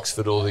at the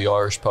Oxford or the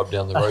Irish pub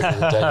down the road with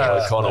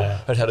Daniel O'Connell,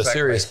 had a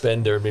serious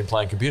bender and been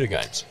playing computer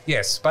games.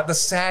 Yes, but the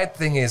sad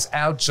thing is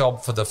our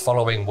job for the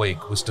following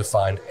week was to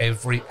find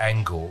every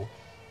angle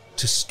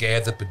to scare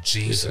the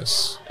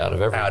bejesus out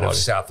of everybody. Out of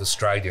South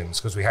Australians,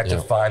 because we had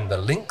to find the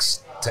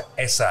links to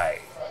SA.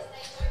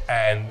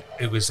 And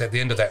it was at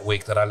the end of that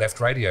week that I left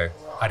radio.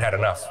 I'd had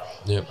enough.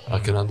 Yep, I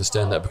can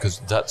understand that, because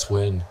that's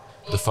when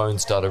the phone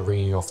started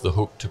ringing off the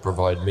hook to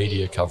provide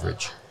media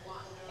coverage.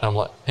 And I'm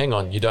like, hang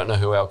on, you don't know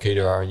who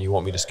Al-Qaeda are and you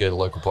want me to scare the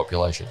local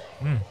population?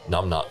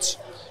 Numbnuts.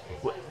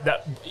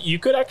 That, you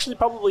could actually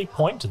probably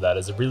point to that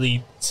as a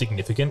really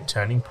significant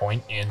turning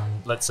point in,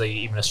 let's say,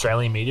 even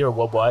Australian media or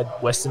worldwide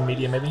Western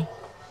media, maybe?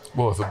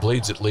 Well, if it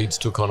bleeds, it leads,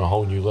 took on a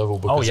whole new level,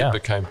 because it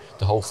became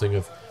the whole thing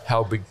of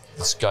how big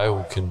the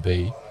scale can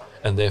be,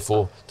 and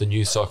therefore the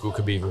news cycle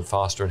can be even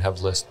faster and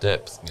have less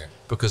depth,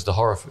 because the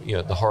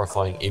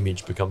horrifying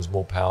image becomes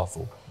more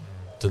powerful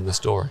than the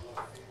story.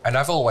 And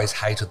I've always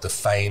hated the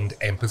feigned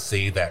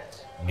empathy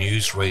that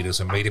newsreaders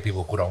and media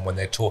people put on when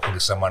they're talking to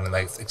someone and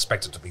they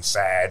expect it to be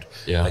sad.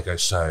 Yeah. They go,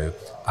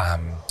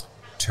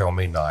 tell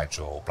me,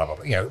 Nigel, blah, blah,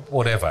 blah,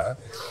 whatever.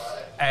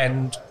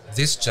 And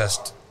this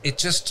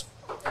it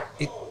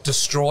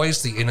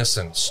destroys the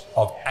innocence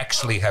of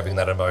actually having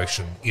that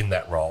emotion in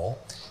that role.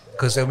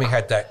 Because then we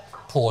had that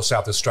poor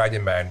South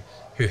Australian man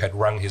who had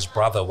rung his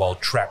brother while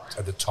trapped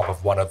at the top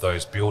of one of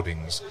those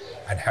buildings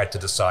and had to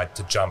decide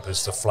to jump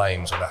as the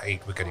flames and the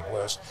heat were getting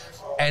worse.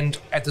 And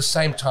at the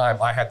same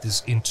time, I had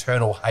this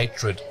internal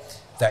hatred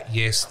that,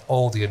 yes,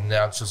 all the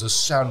announcers are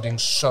sounding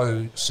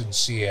so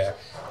sincere,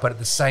 but at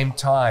the same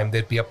time,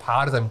 there'd be a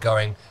part of them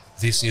going,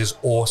 this is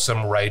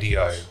awesome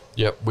radio.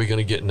 Yep, we're going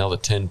to get another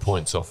 10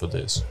 points off of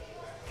this.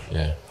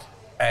 Yeah.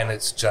 And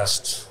it's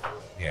just,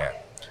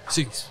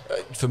 See,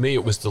 for me,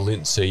 it was the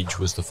Lint siege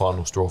was the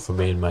final straw for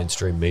me in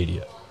mainstream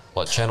media.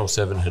 Like, Channel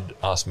 7 had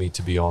asked me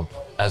to be on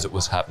as it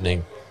was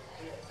happening,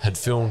 had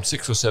filmed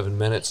 6 or 7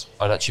 minutes.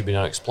 I'd actually been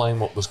able to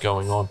explain what was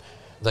going on.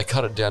 They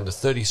cut it down to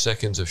 30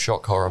 seconds of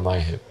shock, horror,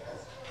 mayhem.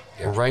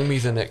 Rang me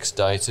the next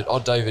day, said,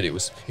 David,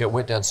 it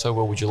went down so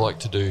well, would you like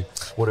to do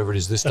whatever it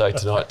is this day,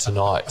 tonight?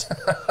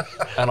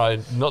 And I,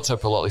 not so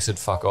politely, said,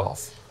 fuck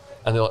off.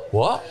 And they're like,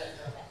 what?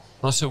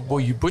 And I said, well,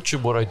 you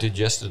butchered what I did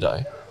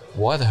yesterday.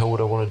 Why the hell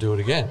would I want to do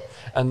it again?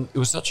 And it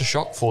was such a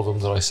shock for them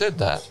that I said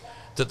that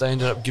they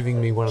ended up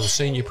giving me one of the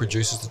senior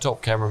producers, the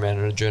top cameraman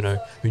and a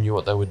journo who knew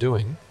what they were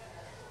doing,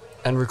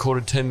 and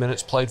recorded 10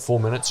 minutes, played 4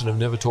 minutes, and have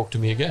never talked to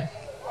me again.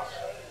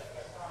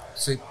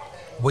 See,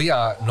 we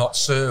are not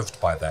served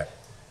by that.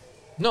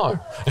 No.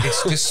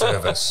 It's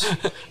disservice.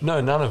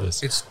 No, none of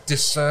us. It's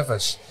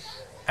disservice.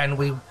 And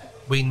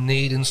we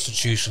need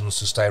institutions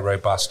to stay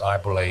robust, I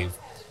believe,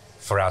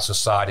 for our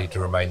society to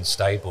remain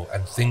stable,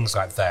 and things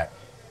like that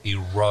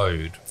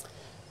erode.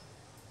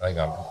 Hang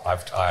on,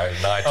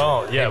 Nigel.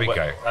 Oh, yeah. Here we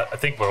go. I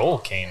think we're all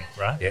keen,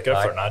 right? Yeah, Go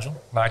for it, Nigel.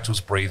 Nigel's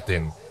breathed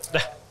in.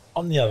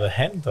 On the other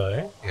hand,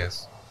 though,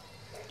 Yes.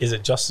 is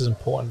it just as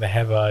important to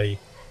have a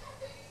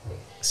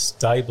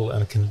stable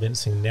and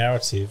convincing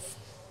narrative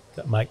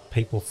that make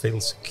people feel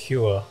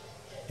secure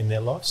in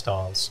their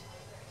lifestyles?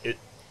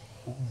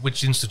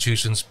 Which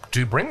institutions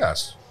do bring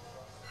us?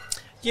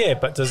 Yeah,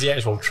 but does the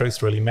actual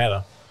truth really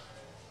matter?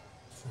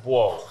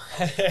 Whoa.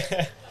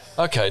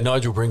 Okay,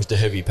 Nigel brings the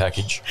heavy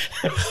package.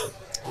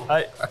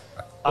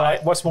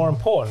 What's more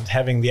important,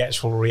 having the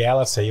actual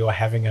reality or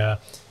having a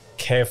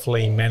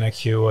carefully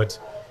manicured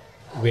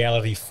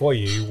reality for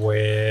you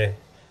where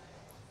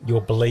your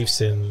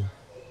beliefs in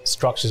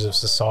structures of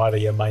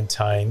society are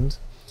maintained,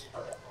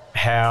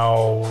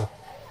 how,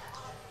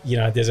 you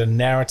know, there's a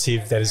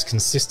narrative that is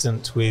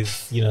consistent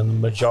with, you know, the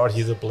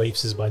majority of the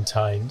beliefs is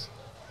maintained.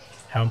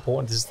 How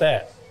important is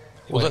that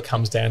when it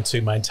comes down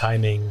to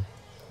maintaining,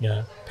 you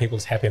know,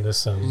 people's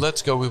happiness? And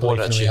let's go with belief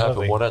what in actually reality.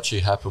 happened. What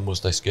actually happened was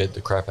they scared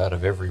the crap out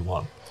of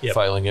everyone,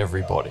 failing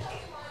everybody.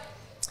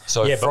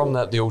 So from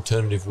that, the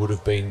alternative would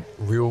have been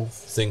real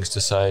things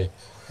to say.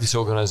 This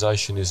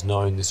organisation is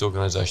known. This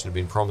organisation have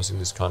been promising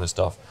this kind of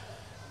stuff.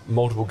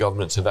 Multiple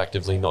governments have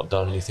actively not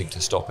done anything to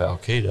stop Al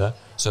Qaeda,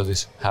 so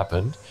this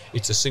happened.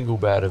 It's a single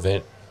bad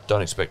event.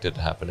 Don't expect it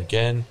to happen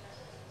again.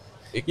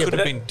 It could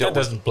have been that dealt with.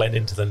 doesn't blend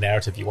into the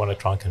narrative you want to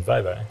try and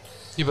convey, though.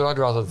 Yeah, but I'd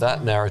rather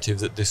that narrative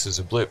that this is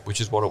a blip, which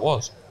is what it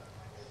was.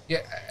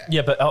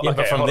 Yeah, but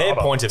But from their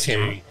point of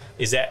Tim. view,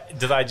 is that,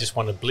 do they just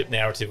want a blip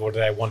narrative, or do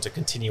they want a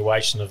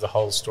continuation of the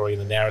whole story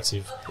and the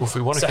narrative? Well, if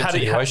we want So a how do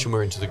you- continuation,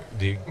 we're into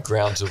the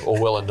grounds of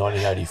Orwell in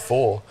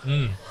 1984.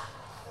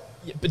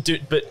 Yeah,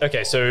 but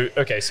okay,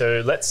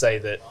 so let's say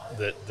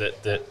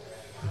that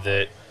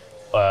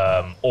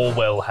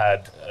Orwell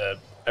had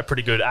a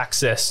pretty good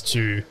access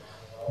to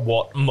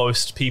what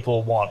most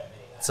people want.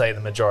 Say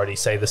the majority,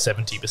 say the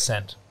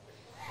 70%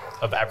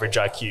 of average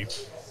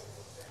IQ.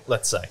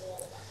 Let's say,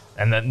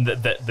 and then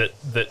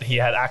that he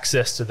had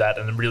access to that,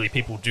 and then really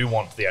people do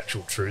want the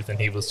actual truth, and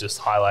he was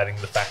just highlighting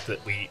the fact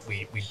that we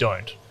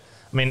don't.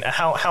 I mean,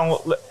 how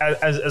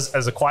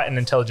as a quiet and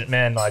intelligent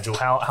man, Nigel,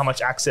 how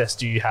much access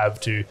do you have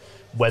to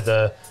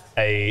whether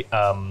a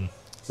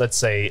let's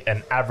say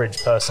an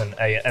average person,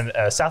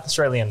 a South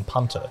Australian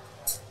punter,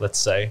 let's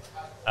say,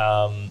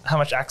 how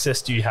much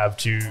access do you have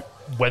to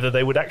whether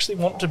they would actually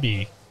want to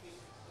be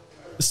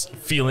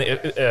feeling,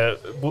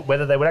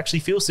 whether they would actually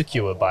feel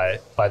secure by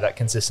that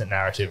consistent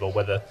narrative, or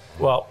whether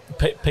Well,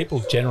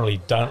 people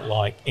generally don't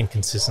like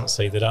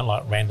inconsistency. They don't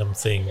like random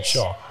things.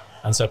 Sure.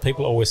 And so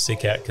people always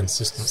seek out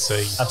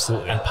consistency.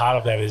 Absolutely. And part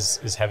of that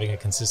is having a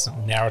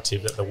consistent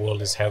narrative that the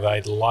world is how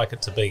they'd like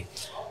it to be.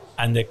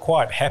 And they're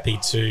quite happy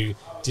to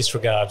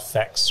disregard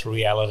facts,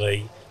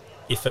 reality,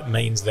 if it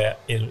means that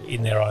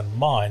in their own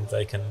mind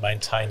they can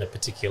maintain a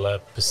particular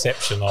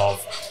perception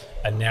of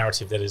a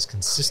narrative that is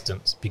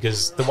consistent.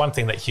 Because the one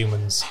thing that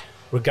humans,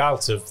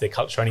 regardless of their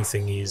culture or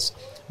anything, is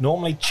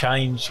normally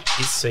change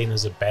is seen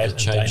as a bad and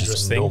Change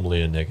dangerous is thing.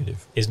 normally a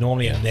negative. Is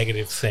normally a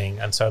negative thing.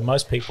 And so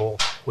most people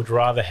would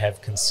rather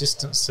have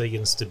consistency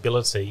and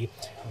stability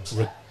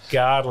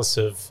regardless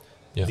of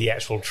the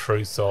actual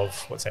truth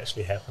of what's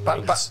actually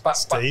happening.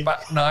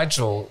 But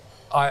Nigel,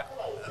 I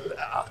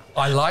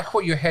like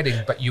what you're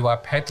heading, but you are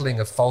peddling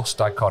a false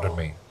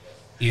dichotomy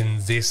in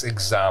this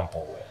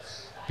example,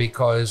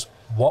 because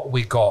what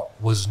we got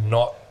was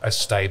not a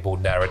stable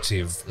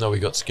narrative. No, we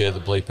got scared the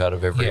bleep out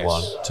of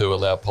everyone Yes. to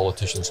allow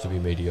politicians to be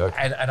mediocre.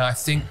 And I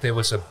think there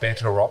was a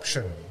better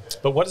option.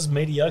 But what does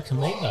mediocre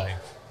mean, though?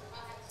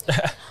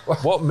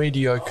 What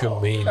mediocre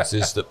means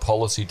is that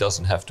policy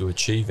doesn't have to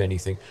achieve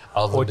anything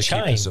other Or than to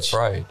keep us change.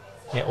 afraid.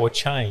 Yeah, or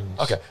change.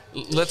 Okay,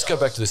 let's go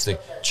back to this thing.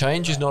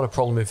 Change is not a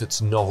problem if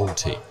it's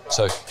novelty.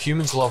 So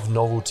humans love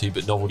novelty,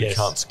 but novelty Yes.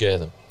 can't scare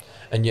them.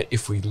 And yet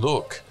if we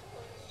look,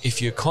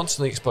 if you're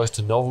constantly exposed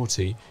to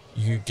novelty,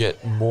 you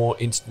get more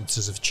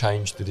instances of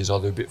change that is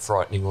either a bit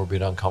frightening or a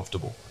bit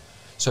uncomfortable.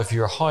 So if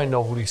you're a high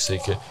novelty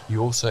seeker,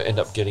 you also end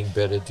up getting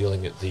better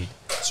dealing at the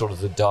sort of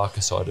the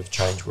darker side of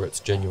change where it's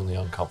genuinely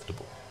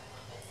uncomfortable.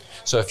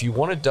 So if you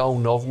want to dull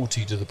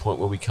novelty to the point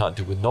where we can't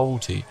deal with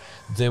novelty,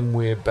 then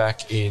we're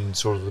back in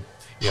sort of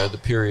the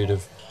period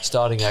of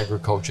starting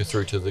agriculture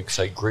through to the,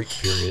 say, Greek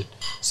period,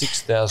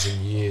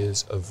 6,000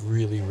 years of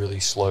really, really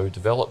slow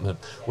development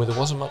where there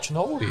wasn't much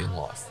novelty in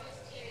life.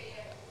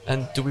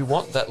 And do we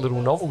want that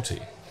little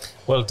novelty?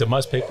 Well, do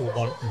most people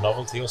want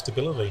novelty or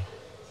stability?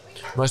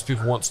 Most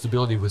people want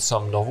stability with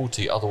some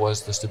novelty,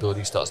 otherwise the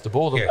stability starts to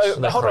bore them. Yes.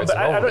 and that hold on, creates but a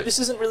I novelty. don't, this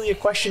isn't really a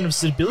question of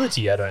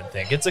stability, I don't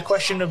think. It's a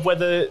question of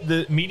whether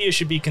the media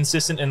should be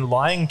consistent in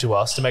lying to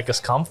us to make us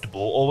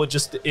comfortable, or we're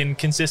just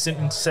inconsistent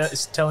in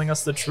telling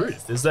us the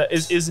truth.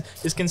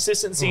 Is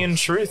consistency in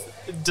truth,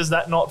 does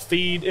that not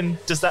feed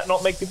and does that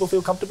not make people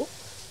feel comfortable?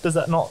 Is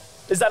that not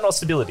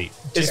stability?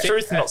 you Is think-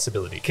 truth not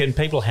stability? Can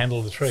people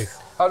handle the truth?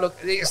 Oh, look,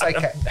 yes, they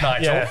can.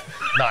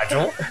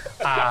 Nigel,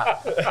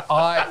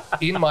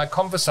 in my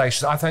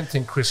conversation, I don't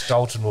think Chris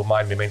Dalton will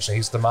mind me mentioning,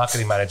 he's the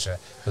marketing manager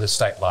for the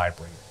State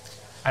Library.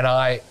 And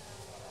I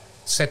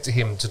said to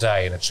him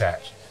today in a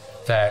chat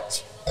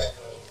that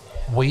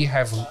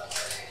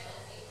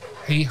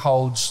he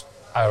holds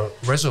a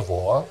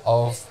reservoir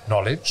of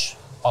knowledge,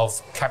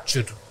 of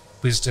captured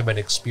wisdom and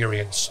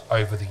experience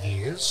over the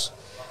years.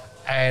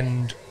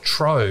 And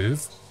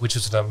Trove, which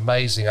is an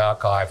amazing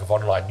archive of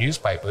online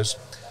newspapers,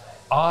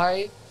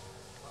 I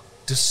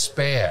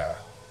despair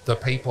the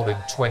people in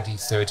 20,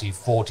 30,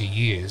 40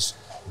 years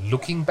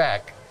looking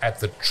back at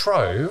the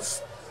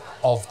Trove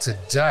of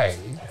today.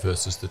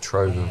 Versus the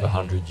trove of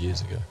 100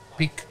 years ago.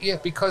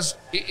 Because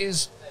it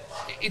is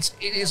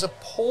a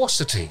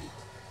paucity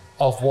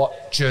of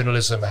what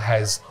journalism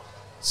has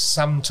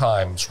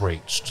sometimes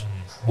reached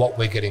what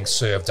we're getting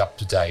served up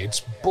today.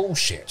 It's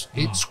bullshit.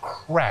 It's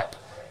crap.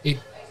 It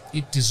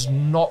is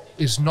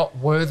not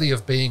worthy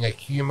of being a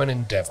human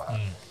endeavour.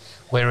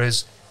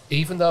 Whereas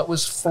even though it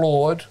was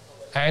flawed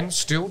and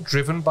still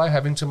driven by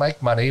having to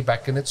make money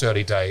back in its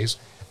early days,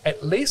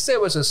 at least there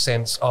was a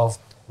sense of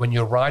when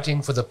you're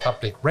writing for the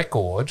public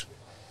record,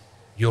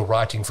 you're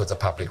writing for the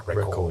public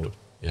record.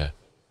 Yeah.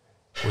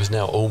 Whereas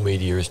now all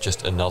media is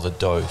just another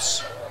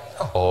dose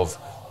of,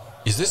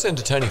 is this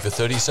entertaining for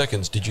 30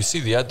 seconds? Did you see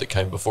the ad that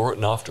came before it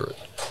and after it?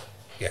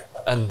 Yeah.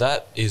 And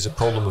that is a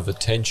problem of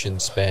attention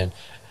span.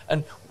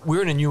 And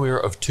we're in a new era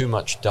of too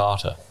much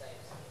data.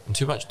 And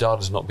too much data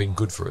has not been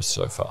good for us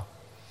so far.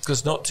 Because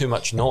it's not too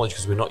much knowledge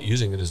because we're not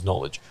using it as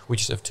knowledge. We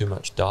just have too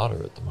much data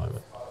at the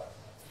moment.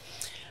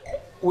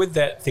 With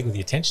that thing with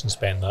the attention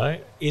span, though,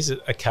 is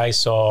it a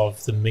case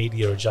of the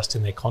media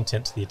adjusting their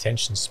content to the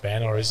attention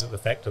span, or is it the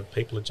fact of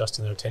people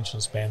adjusting their attention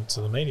span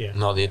to the media?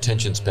 No, the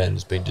attention span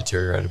has been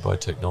deteriorated by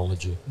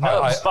technology. No,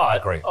 I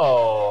agree.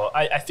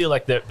 I feel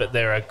like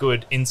there are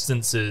good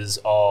instances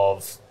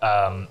of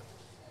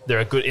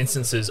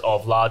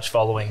large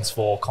followings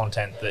for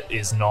content that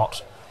is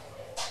not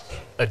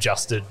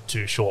adjusted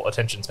to short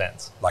attention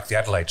spans. Like the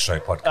Adelaide Show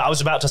podcast. I was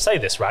about to say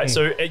this, right?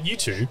 So at you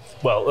two,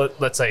 well,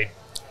 let's say.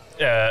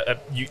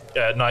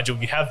 Nigel,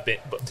 you have been,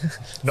 but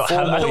not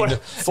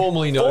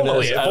formerly known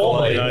as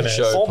Adelaide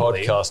Show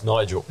Podcast,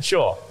 Nigel.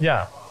 Sure,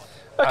 yeah.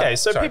 Okay,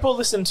 so sorry. people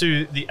listen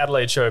to the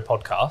Adelaide Show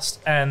podcast,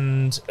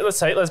 and let's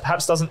say it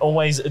perhaps doesn't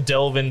always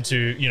delve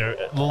into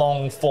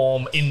long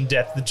form, in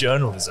depth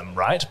journalism,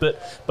 right?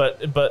 But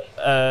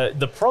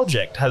the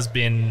project has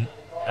been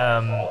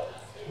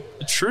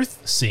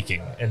truth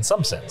seeking in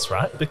some sense,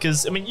 right?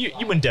 Because I mean,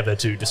 you endeavour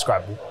to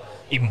describe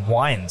even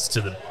wines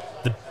to the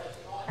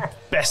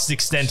best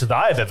extent that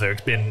I've ever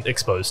been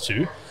exposed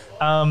to,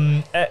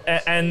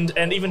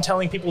 and even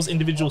telling people's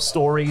individual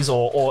stories,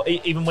 or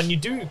even when you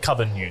do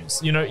cover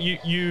news,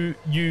 you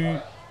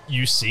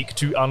seek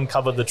to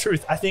uncover the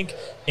truth. I think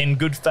in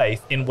good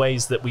faith, in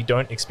ways that we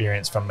don't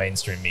experience from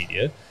mainstream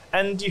media,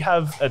 and you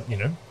have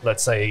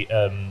let's say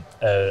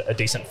a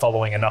decent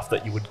following enough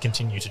that you would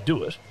continue to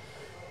do it.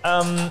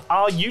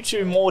 Are you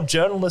two more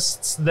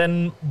journalists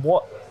than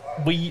what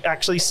we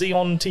actually see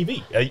on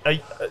TV?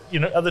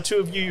 Are the two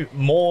of you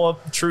more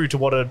true to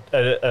what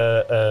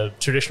a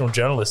traditional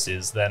journalist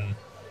is than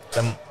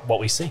what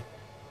we see?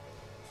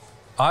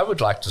 I would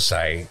like to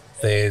say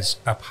there's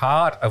a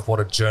part of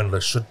what a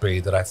journalist should be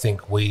that I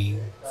think we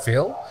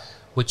feel,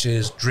 which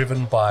is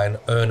driven by an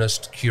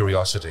earnest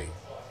curiosity.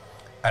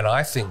 And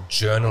I think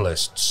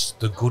journalists,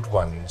 the good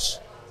ones,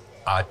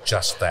 are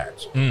just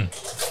that.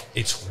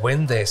 It's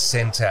when they're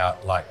sent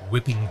out like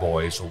whipping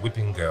boys or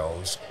whipping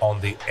girls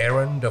on the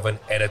errand of an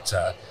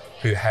editor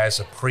who has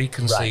a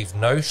preconceived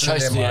notion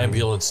Chase in the their mind.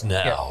 ambulance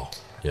now.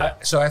 Yeah.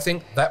 So I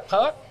think that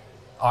part,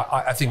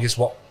 I think, is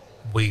what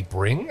we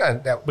bring.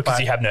 And Because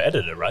you have no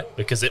editor, right?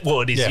 Because it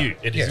is Yeah. you.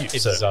 It is Yeah. you.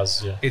 It So, is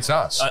us, yeah. It's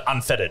us.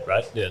 unfettered,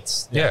 right? Yeah,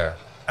 it's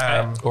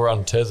Or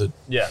untethered.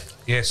 yeah.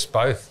 Yes,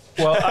 both.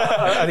 Well,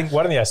 I think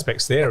one of the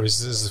aspects there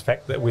is the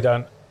fact that we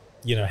don't,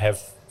 have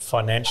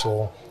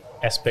financial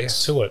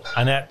aspects to it.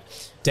 And that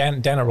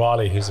Dan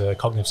O'Reilly, who's a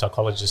cognitive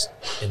psychologist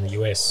in the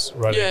US,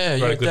 wrote a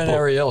good Dan book.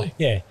 Ariely.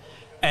 Yeah.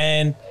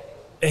 And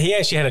he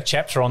actually had a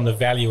chapter on the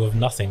value of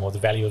nothing, or the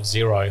value of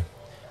zero,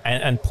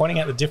 and pointing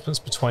out the difference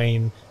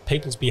between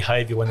people's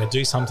behaviour when they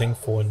do something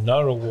for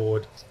no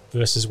reward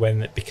versus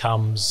when it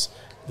becomes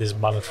there's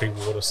monetary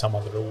reward or some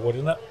other reward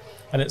in it.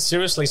 And it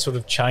seriously sort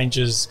of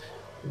changes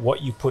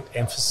what you put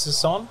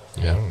emphasis on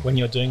when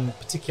you're doing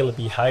particular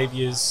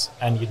behaviours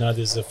and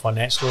there's a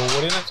financial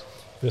reward in it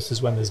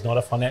versus when there's not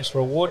a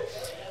financial reward.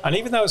 And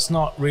even though it's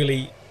not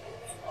really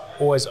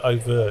always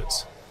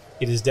overt,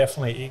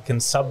 it can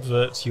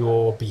subvert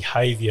your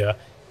behaviour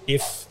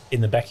if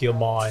in the back of your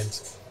mind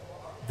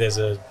there's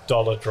a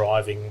dollar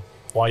driving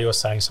why you're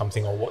saying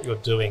something or what you're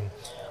doing.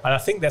 And I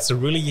think that's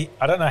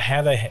I don't know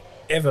how they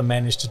ever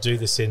managed to do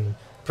this in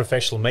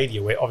professional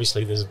media, where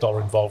obviously there's a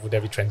dollar involved with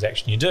every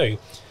transaction you do,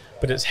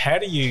 but it's how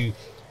do you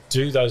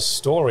do those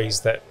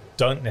stories that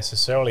don't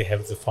necessarily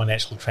have the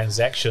financial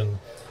transaction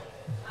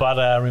but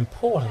are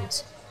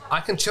important.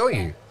 I can tell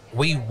you,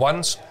 we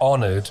once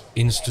honoured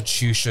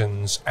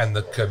institutions and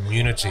the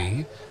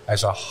community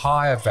as a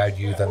higher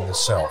value than the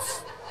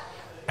self.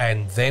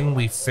 And then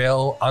we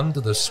fell under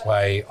the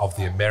sway of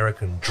the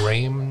American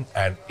dream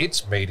and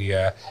its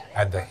media,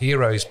 and the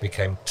heroes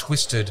became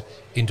twisted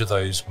into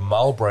those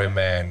Marlboro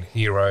Man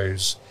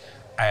heroes,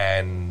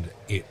 and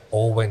it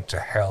all went to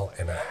hell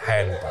in a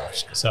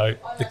handbasket. So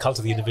the cult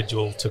of the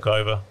individual took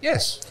over.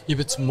 Yes. Yeah,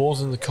 but it's more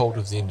than the cult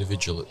of the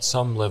individual. At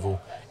some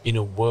level, in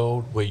a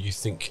world where you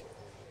think,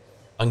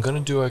 I'm going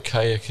to do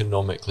okay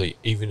economically,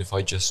 even if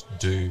I just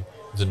do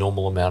the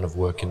normal amount of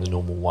work in the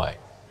normal way.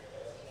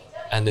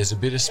 And there's a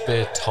bit of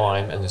spare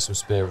time and there's some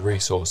spare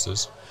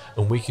resources,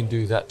 and we can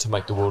do that to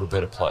make the world a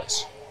better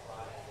place.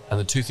 And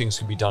the two things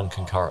can be done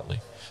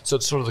concurrently. So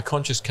it's sort of the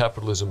conscious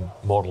capitalism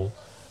model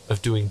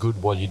of doing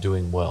good while you're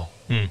doing well.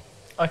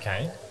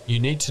 Okay.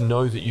 You need to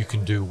know that you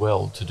can do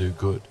well to do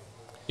good.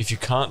 if you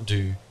can't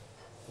do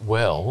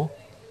well,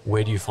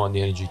 where do you find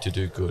the energy to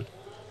do good?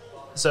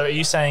 So are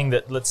you saying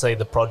that, let's say,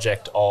 the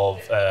project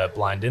of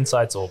Blind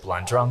Insights or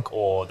Blind Drunk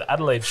or the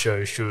Adelaide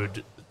show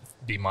should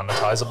be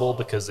monetizable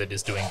because it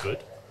is doing good?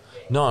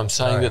 No, I'm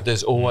saying that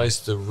there's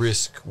always the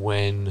risk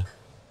when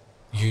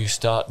you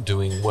start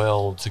doing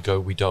well to go,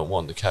 we don't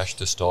want the cash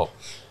to stop.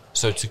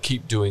 So to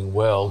keep doing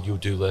well, you'll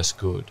do less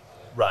good.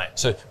 Right.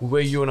 So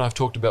where you and I have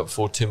talked about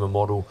before, Tim, a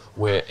model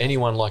where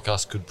anyone like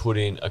us could put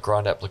in a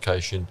grant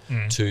application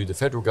to the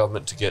federal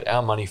government to get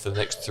our money for the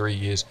next 3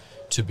 years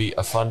to be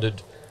a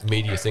funded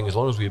media thing, as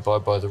long as we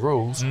abide by the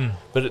rules,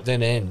 but it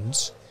then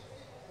ends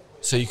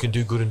so you can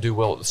do good and do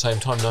well at the same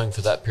time, knowing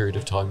for that period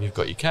of time you've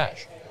got your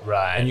cash.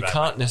 Right. And you right.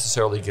 can't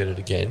necessarily get it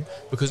again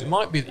because it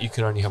might be that you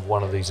can only have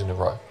one of these in a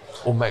row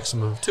or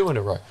maximum of 2 in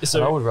a row. So-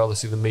 and I would rather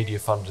see the media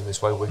funded in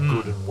this way where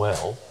good and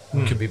well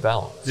can be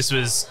balanced. This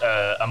was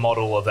a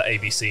model of the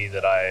ABC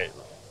that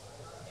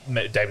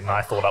David and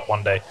I thought up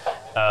one day,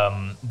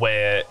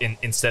 where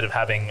instead of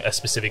having a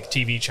specific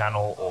TV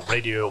channel or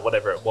radio or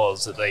whatever it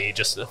was, that they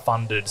just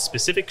funded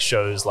specific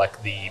shows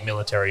like the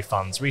military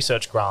funds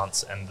research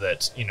grants, and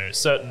that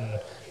certain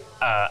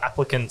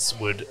applicants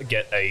would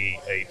get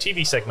a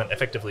TV segment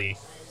effectively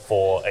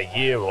for a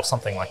year or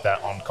something like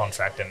that on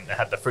contract, and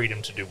had the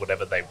freedom to do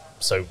whatever they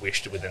so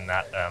wished within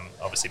that,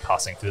 obviously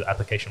passing through the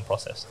application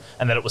process,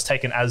 and that it was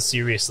taken as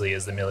seriously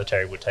as the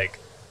military would take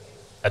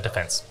a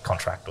defense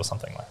contract or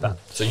something like that.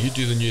 So you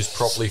do the news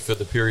properly for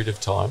the period of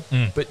time,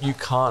 but you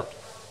can't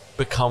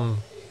become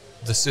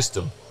the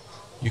system.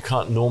 You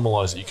can't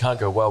normalise it. You can't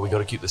go, well, we've got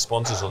to keep the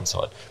sponsors on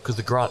side because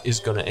the grant is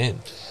going to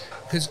end.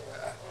 Because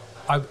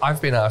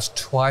I've been asked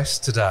twice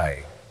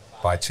today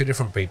by 2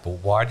 different people,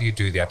 why do you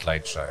do the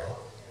Adelaide show?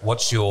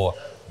 What's your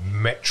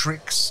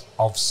metrics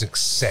of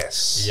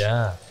success?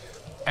 Yeah.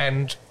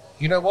 And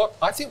you know what?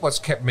 I think what's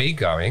kept me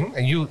going,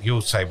 and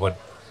you'll say what,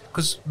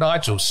 because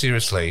Nigel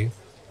seriously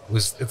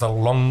was the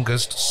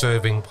longest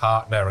serving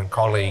partner and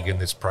colleague in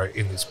this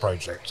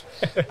project,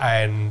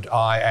 and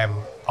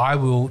I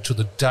will to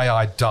the day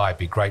I die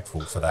be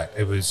grateful for that.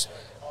 It was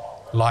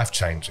life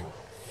changing.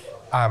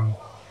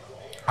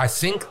 I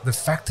think the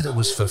fact that it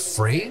was for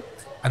free,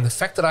 and the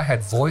fact that I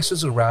had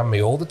voices around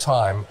me all the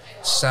time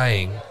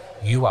saying,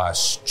 you are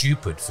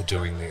stupid for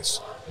doing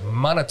this.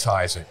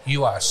 Monetize it.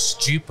 You are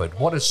stupid.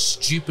 What a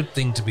stupid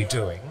thing to be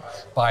doing,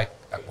 by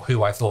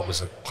who I thought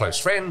was a close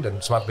friend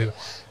and some other people.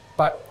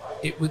 But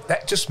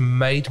that just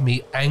made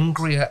me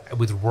angrier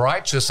with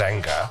righteous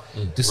anger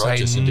to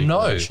say,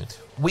 no,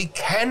 we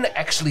can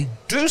actually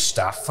do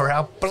stuff for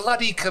our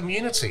bloody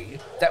community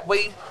that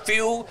we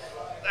feel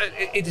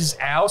it is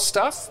our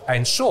stuff.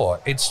 And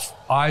sure,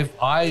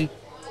 I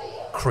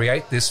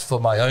create this for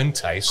my own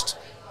taste,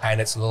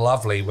 and it's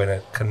lovely when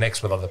it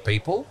connects with other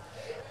people.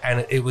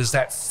 And it was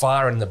that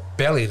fire in the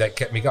belly that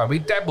kept me going. We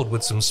dabbled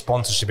with some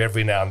sponsorship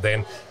every now and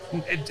then.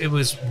 It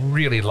was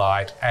really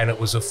light, and it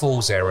was a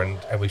fool's errand,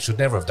 and we should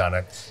never have done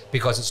it,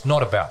 because it's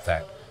not about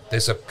that.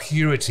 There's a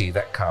purity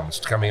that comes,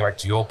 coming back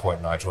to your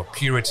point, Nigel, a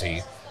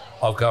purity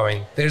of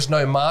going, there's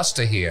no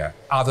master here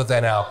other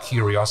than our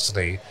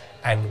curiosity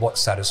and what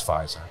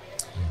satisfies her.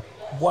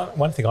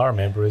 One thing I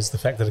remember is the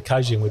fact that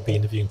occasionally we'd be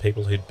interviewing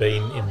people who'd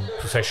been in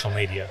professional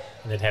media,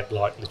 and they'd had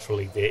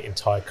literally their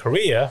entire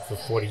career for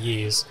 40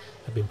 years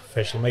had been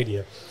professional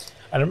media.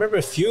 And I remember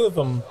a few of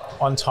them,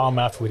 on time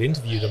after we'd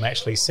interviewed them,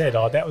 actually said,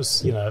 oh, that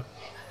was,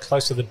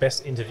 close to the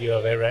best interview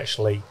I've ever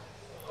actually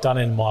done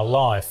in my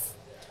life.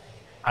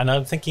 And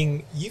I'm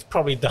thinking, you've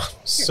probably done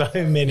so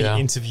many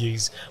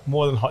interviews,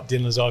 more than hot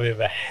dinners I've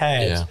ever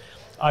had. Yeah.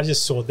 I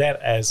just saw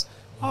that as,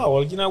 oh,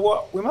 well, you know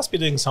what? We must be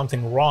doing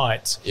something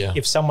right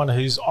if someone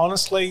who's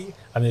honestly,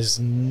 and there's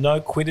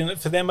no quid in it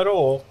for them at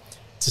all,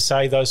 to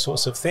say those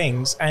sorts of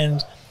things.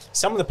 And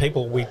some of the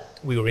people we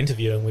were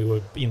interviewing, we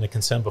were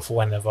concerned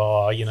beforehand of,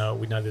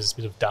 we know there's a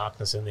bit of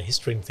darkness in the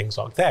history and things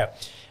like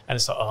that. And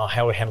it's like, oh,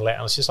 how we handle that?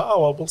 And it's just like, oh,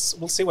 well,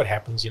 we'll see what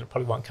happens. It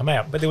probably won't come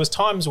out. But there was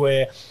times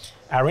where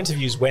our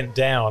interviews went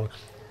down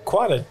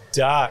quite a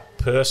dark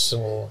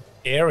personal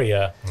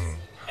area,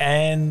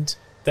 and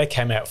they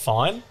came out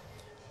fine.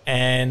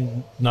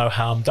 And no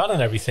harm done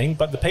and everything,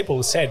 but the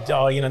people said,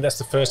 oh, that's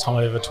the first time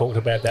I've ever talked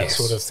about that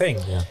sort of thing.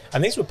 Yeah.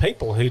 And these were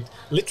people who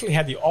literally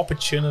had the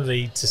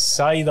opportunity to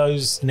say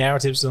those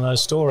narratives and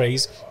those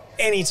stories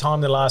any time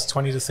in the last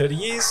 20 to 30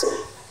 years,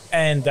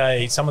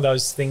 and some of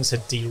those things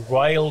had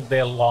derailed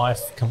their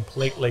life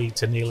completely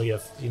to nearly a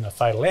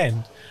fatal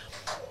end.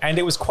 And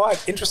it was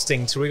quite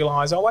interesting to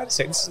realise, oh, wait a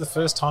second, this is the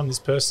first time this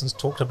person's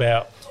talked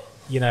about,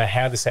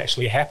 how this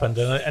actually happened.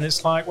 And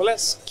it's like, well,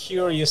 that's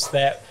curious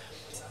that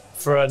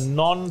for a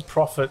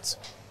non-profit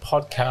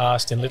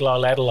podcast in Little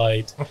Old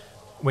Adelaide,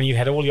 when you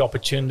had all the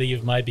opportunity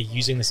of maybe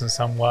using this in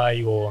some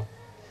way or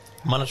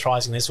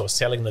monetising this or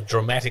selling the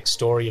dramatic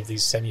story of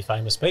these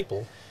semi-famous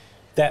people,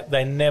 that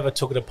they never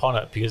took it upon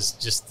it because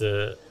just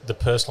the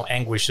personal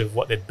anguish of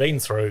what they'd been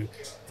through,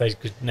 they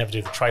could never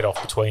do the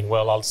trade-off between,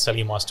 well, I'll sell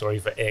you my story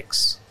for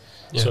X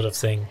sort of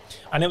thing.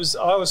 And I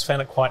always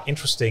found it quite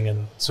interesting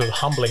and sort of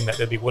humbling that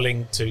they'd be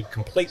willing to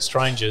complete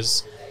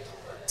strangers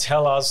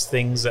tell us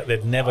things that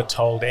they'd never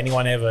told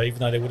anyone ever, even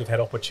though they would have had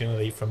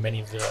opportunity from many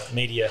of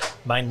the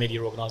main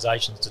media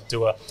organisations to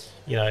do a,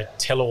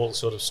 tell-all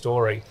sort of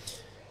story,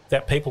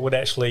 that people would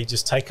actually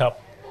just take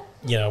up,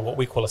 what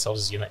we call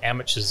ourselves as,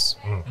 amateurs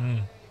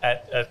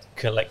at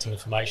collecting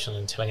information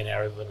and telling a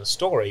narrative and a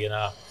story. And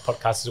our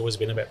podcast has always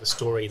been about the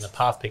story and the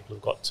path people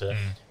have got to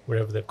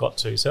wherever they've got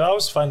to. So I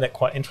always find that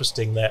quite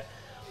interesting that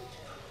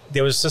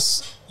there was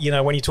just,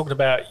 when you talked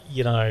about,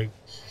 do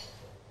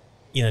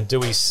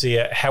we see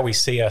it, how we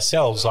see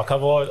ourselves? Like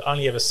I've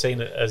only ever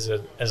seen it as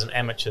an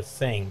amateur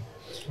thing.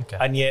 Okay.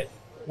 And yet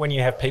when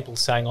you have people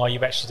saying, oh,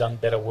 you've actually done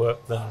better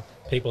work than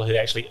people who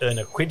actually earn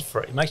a quid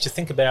for it, it makes you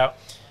think about,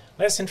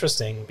 that's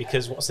interesting,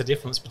 because what's the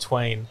difference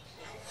between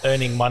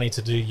earning money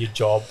to do your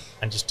job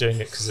and just doing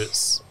it because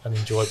it's an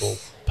enjoyable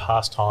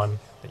pastime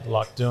that you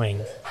like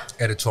doing?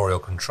 Editorial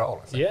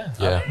control, I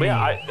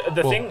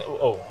think.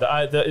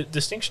 The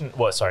distinction,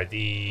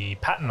 the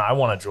pattern I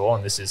want to draw,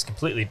 and this is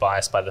completely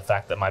biased by the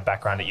fact that my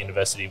background at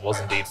university was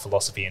indeed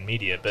philosophy and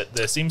media, but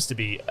there seems to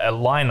be a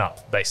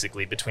lineup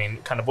basically between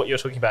kind of what you're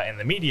talking about in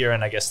the media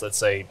and I guess let's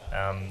say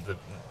the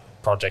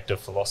project of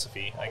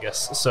philosophy, I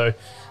guess. So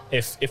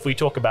if we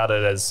talk about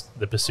it as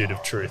the pursuit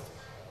of truth,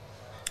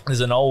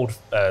 there's an old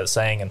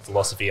saying in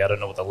philosophy, I don't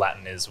know what the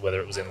Latin is, whether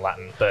it was in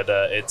Latin, but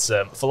it's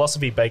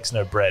philosophy bakes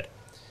no bread,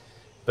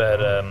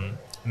 but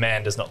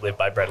man does not live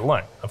by bread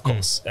alone, of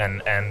course.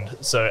 And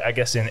so I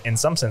guess in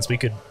some sense we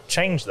could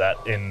change that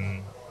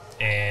in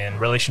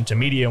relation to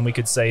media, and we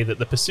could say that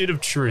the pursuit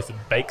of truth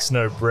bakes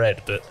no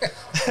bread, but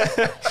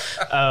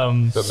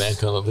but man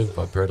cannot live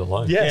by bread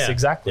alone. Yes,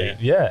 exactly.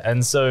 Yeah.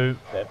 And so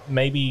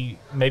maybe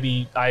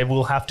I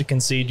will have to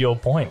concede your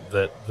point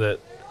that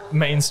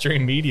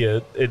mainstream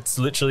media, it's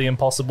literally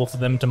impossible for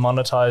them to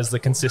monetize the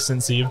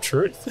consistency of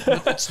truth.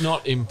 It's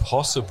not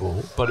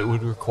impossible, but it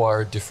would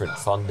require a different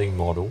funding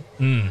model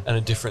and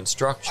a different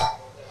structure.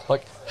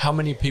 Like, how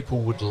many people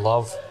would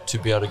love to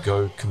be able to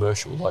go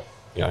commercial? Like,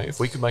 if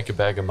we could make a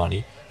bag of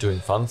money doing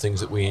fun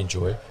things that we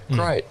enjoy,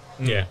 great.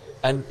 Yeah.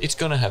 And it's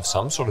going to have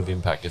some sort of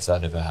impact if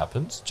that ever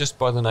happens, just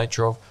by the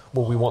nature of,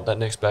 well, we want that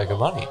next bag of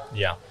money.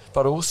 Yeah.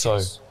 But also,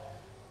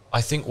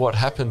 I think what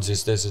happens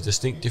is there's a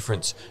distinct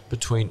difference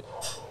between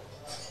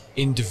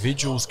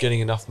individuals getting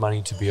enough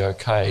money to be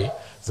okay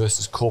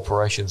versus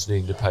corporations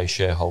needing to pay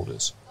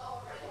shareholders.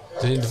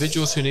 The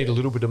individuals who need a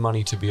little bit of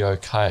money to be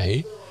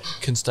okay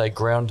can stay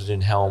grounded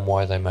in how and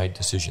why they made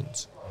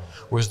decisions.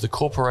 Whereas the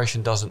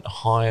corporation doesn't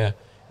hire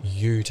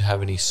you to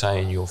have any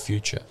say in your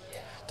future.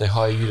 They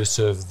hire you to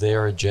serve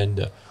their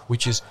agenda,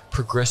 which is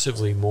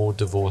progressively more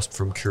divorced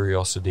from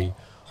curiosity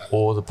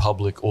or the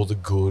public or the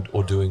good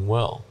or doing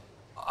well.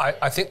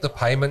 I think the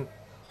payment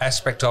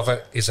aspect of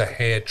it is a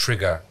hair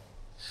trigger.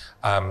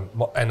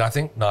 And I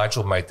think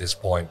Nigel made this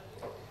point.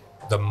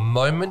 The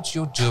moment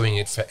you're doing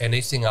it for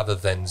anything other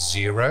than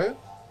zero,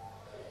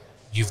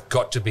 you've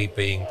got to be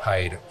being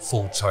paid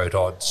full tote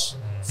odds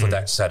for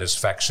that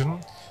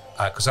satisfaction.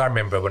 Because I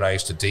remember when I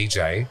used to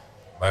DJ,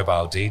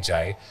 mobile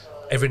DJ,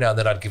 every now and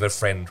then I'd give a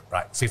friend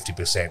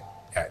 50%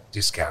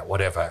 discount,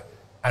 whatever.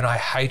 And I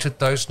hated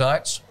those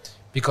nights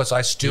because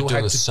I still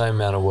had the same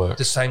amount of work.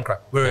 The same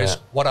crap. Whereas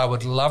what I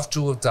would love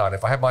to have done,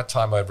 if I had my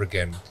time over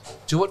again,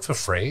 do it for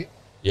free.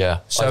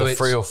 Yeah, So either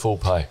free or full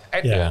pay.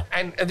 And,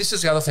 and this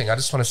is the other thing. I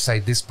just want to say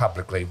this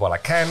publicly while I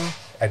can.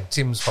 And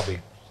Tim's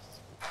probably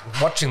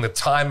watching the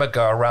timer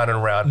go around and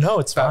around. No,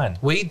 it's But fine.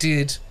 We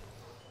did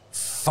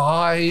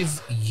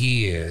 5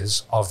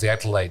 years of the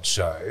Adelaide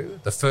show,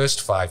 the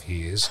first 5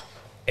 years,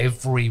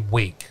 every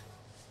week,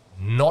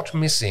 not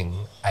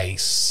missing a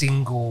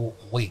single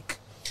week.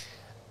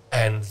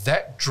 And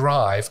that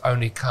drive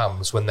only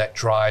comes when that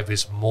drive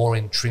is more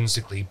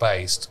intrinsically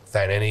based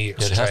than any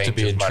exchange It has to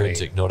be of money.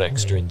 intrinsic, not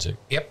extrinsic.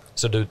 Yep.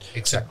 So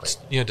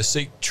Exactly. to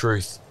seek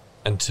truth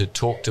and to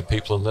talk to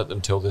people and let them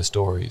tell their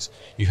stories,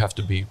 you have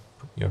to be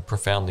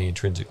profoundly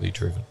intrinsically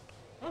driven.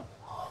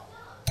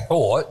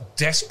 Or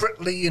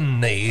desperately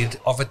in need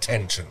of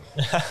attention.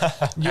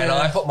 And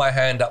I put my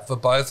hand up for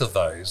both of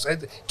those.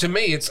 And to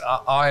me, it's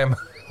I am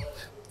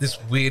this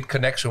weird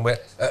connection where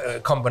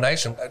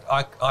combination.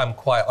 I'm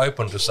quite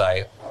open to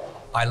say,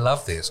 I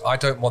love this. I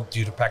don't want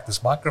you to pack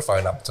this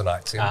microphone up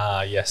tonight, Tim.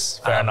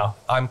 Yes, fair enough.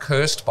 I'm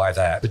cursed by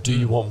that. But do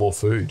you want more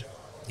food?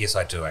 Yes,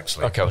 I do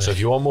actually. Okay, so if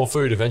you want more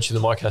food, eventually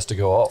the mic has to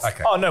go off.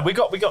 Okay. Oh no, we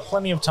got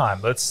plenty of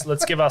time.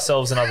 Let's give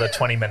ourselves another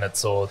 20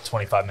 minutes or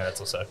 25 minutes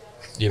or so.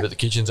 Yeah, but the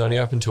kitchen's only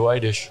open till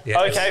 8-ish.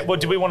 Yeah. Okay, well,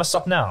 do we want to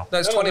stop now? No,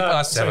 it's 20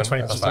 past it's only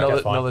 7. 20 past That's fine.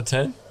 seven. Another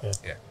 10?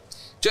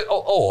 Yeah.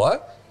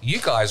 Or you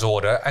guys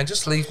order and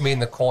just leave me in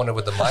the corner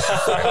with the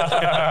microphone.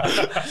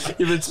 Yeah,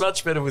 but it's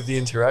much better with the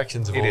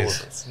interactions of It all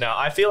is. of us. No,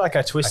 I feel like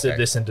I twisted Okay.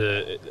 this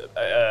into.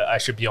 I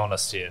should be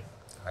honest here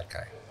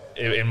Okay.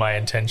 in my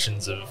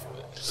intentions of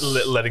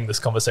letting this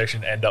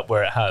conversation end up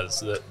where it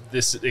has. That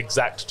this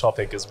exact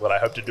topic is what I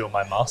hope to do in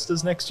my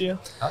masters next year.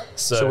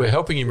 So we're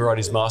helping him write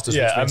his masters,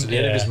 which means at the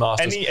end of his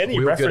masters, Any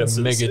we'll get a references?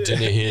 mega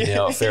dinner here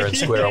now at Fair and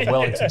Square on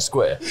Wellington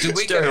Square. Do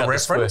we Staring get a out the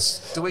reference?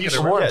 square. Do we get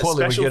So a more reference?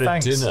 importantly, we special get a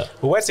thanks. dinner.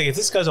 Well, wait a second. If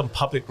this goes on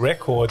public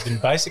record, then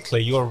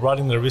basically you're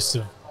running the risk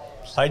of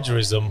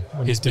plagiarism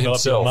when you His-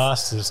 develop your himself.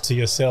 masters to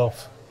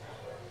yourself.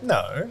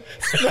 No.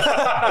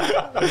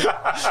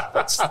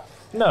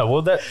 No,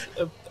 well, that...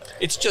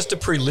 It's just a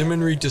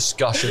preliminary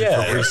discussion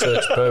Yeah. for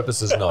research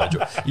purposes,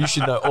 Nigel. You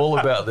should know all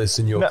about this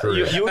in your No,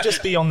 career. you'll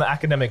just be on the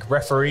academic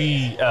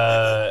referee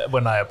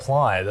when I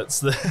apply. That's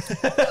the...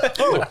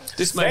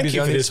 This may be Thank the you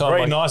for only this time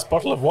very I, nice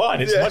bottle of wine.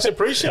 It's much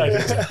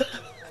appreciated.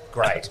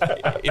 Great.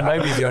 it may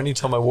be the only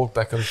time I walk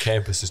back on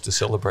campus is to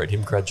celebrate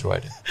him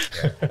graduating,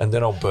 and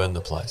then I'll burn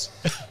the place.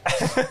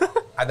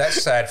 And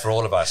that's sad for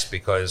all of us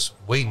because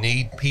we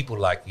need people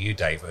like you,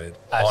 David,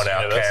 At on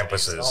our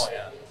universities. campuses. Oh,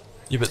 yeah.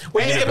 Yeah, but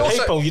Well, you And get also-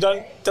 people. You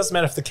don't. Doesn't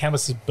matter if the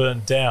campus is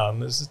burnt down.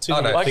 There's two.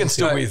 Oh, no. I can things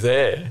still go- be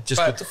there just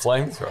but- with the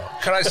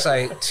flamethrower. Can I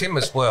say, Tim,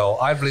 as well?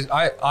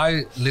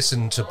 I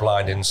listened to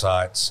Blind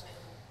Insights.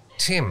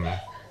 Tim,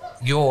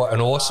 you're an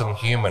awesome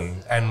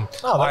human, and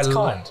Oh, that's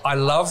kind. I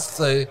love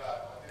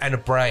and a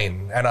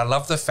brain, and I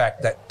love the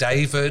fact that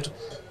David,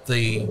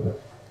 the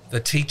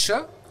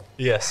teacher,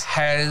 Yes.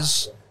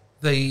 has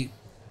the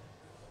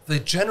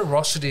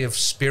generosity of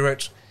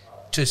spirit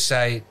to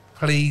say,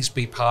 please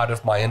be part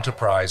of my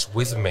enterprise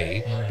with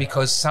me,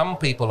 because some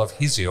people of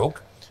his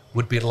ilk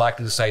would be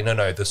likely to say,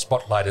 no, the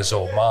spotlight is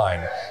all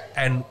mine.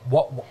 And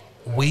what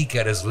we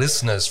get as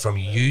listeners from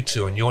you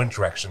two and your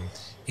interaction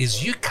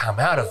is you come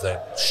out of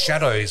the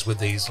shadows with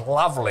these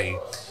lovely,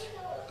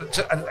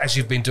 as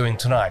you've been doing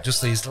tonight,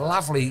 just these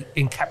lovely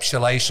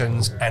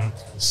encapsulations and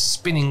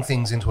spinning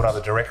things into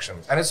another direction.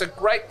 And it's a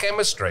great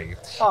chemistry.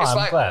 Oh, it's I'm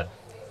like glad.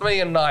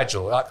 me and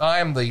Nigel. Like, I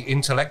am the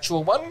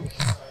intellectual one.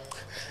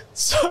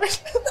 Sorry.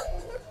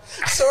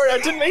 Sorry, I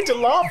didn't mean to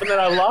laugh, and then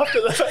I laughed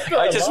at the fact that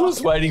I just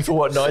was waiting for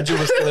what Nigel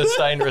was going to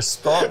say in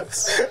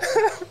response.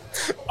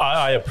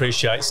 I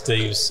appreciate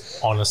Steve's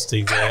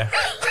honesty there.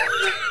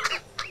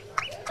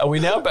 Are we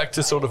now back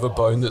to sort of a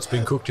bone that's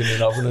been cooked in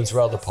an oven and is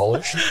rather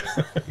polished?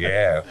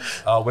 Yeah.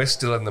 We're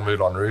still in the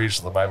Moulin Rouge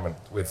at the moment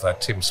with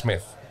Tim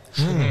Smith.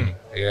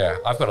 Yeah.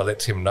 I've got to let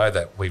Tim know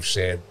that we've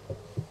shared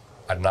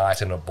a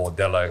night in a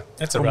bordello.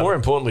 That's a Well, more rather,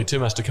 importantly,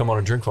 Tim has to come on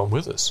and drink one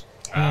with us.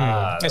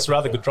 that's a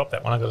rather good drop.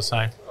 That one, I got to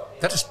say.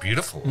 That is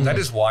beautiful. That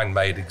is wine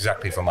made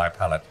exactly for my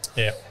palate.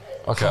 Yeah.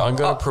 Okay, I'm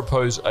going to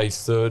propose a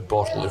third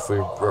bottle if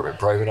we're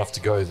brave enough to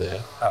go there.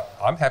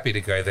 I'm happy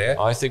to go there.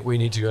 I think we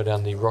need to go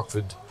down the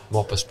Rockford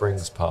Mopper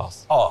Springs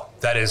path. Oh,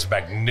 that is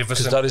Because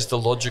magnificent. that is the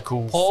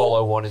logical Paul?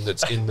 follow-on in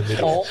that's in the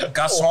middle.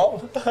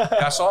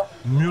 Garçon,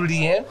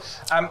 Moulin.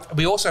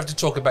 We also have to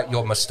talk about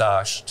your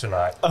moustache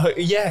tonight.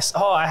 Yes.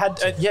 Oh, I had.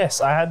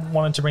 Yes, I had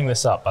wanted to bring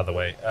this up. By the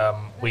way,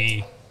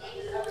 we.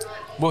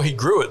 Well, he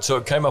grew it, so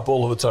it came up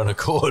all of its own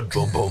accord.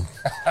 Boom, boom.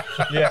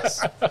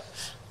 Yes.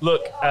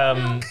 Look.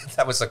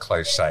 That was a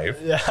close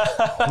shave.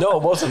 No,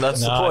 it wasn't.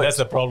 That's the No, point. that's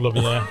the problem.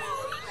 Yeah.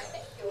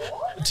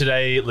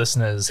 Today,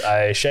 listeners,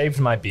 I shaved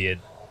my beard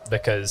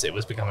because it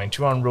was becoming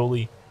too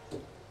unruly,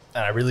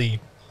 and I really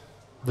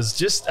was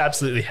just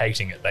absolutely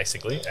hating it,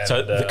 basically. And,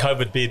 So the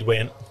COVID beard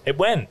went. it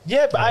went.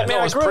 Yeah, but I mean, no,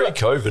 it I was grew it.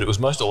 pre-COVID. It was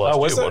most of last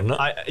was year, it?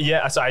 wasn't it?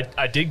 Yeah, so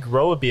I did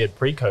grow a beard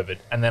pre-COVID,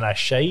 and then I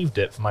shaved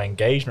it for my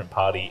engagement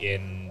party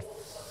in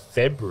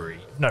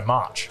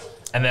March.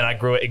 And then I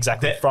grew it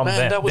exactly from man,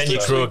 then. that was Then you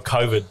literally- grew a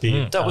COVID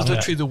beard. That was Yeah.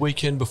 literally the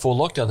weekend before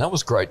lockdown. That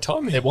was great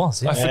timing. It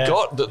was, yeah. I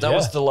forgot that Yeah.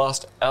 was the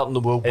last out in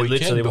the world It weekend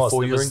literally was.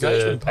 before It your was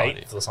engagement the party.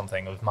 8th or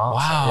something of March.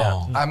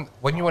 Wow. Yeah.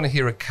 When you want to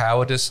hear a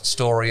cowardice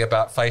story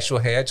about facial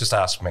hair, just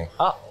ask me.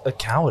 A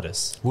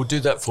cowardice. We'll do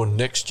that for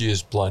next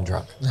year's Blind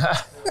Drunk.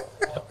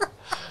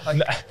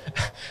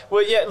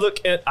 Well, yeah. Look,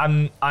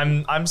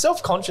 I'm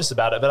self-conscious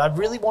about it, but I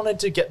really wanted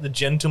to get the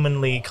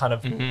gentlemanly kind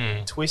of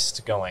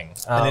twist going.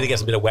 And then it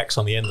gets a bit of wax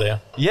on the end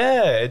there.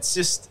 Yeah, it's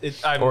just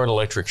Or an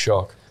electric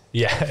shock.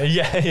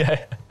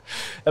 yeah.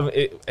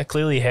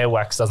 Clearly, hair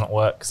wax doesn't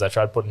work because I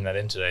tried putting that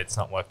in today. It's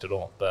not worked at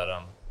all. But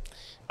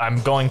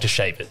I'm going to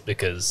shave it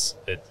because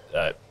it.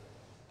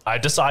 I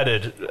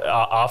decided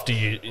after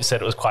you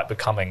said it was quite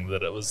becoming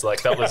that it was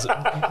like that was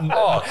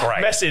Oh,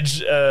 great.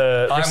 message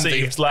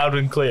received loud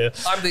and clear.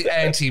 I'm the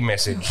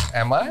anti-message,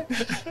 am I?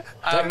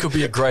 That could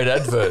be a great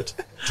advert.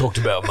 Talked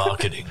about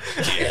marketing.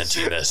 The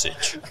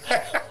anti-message.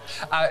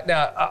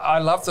 Now, I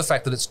love the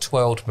fact that it's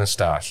twirled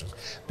moustaches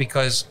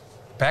because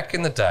back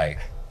in the day,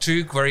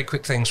 two very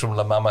quick things from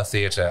La Mama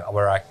Theatre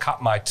where I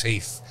cut my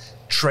teeth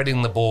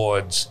treading the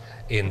boards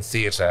in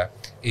theatre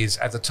is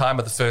at the time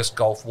of the First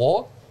Gulf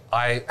War.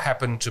 I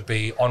happened to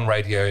be on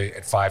radio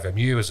at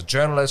 5MU as a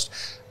journalist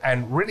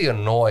and really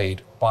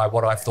annoyed by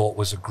what I thought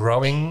was a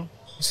growing,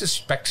 this is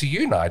back to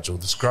you, Nigel,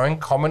 this growing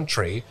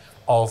commentary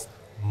of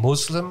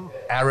Muslim,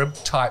 Arab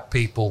type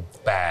people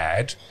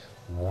bad,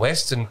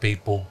 Western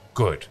people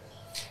good.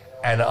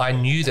 And I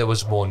knew there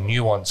was more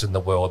nuance in the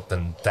world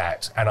than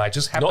that. And I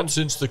just happened Not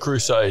since the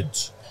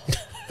Crusades.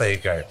 there you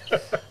go.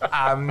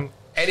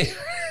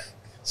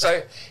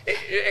 So,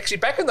 actually,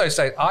 back in those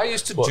days, I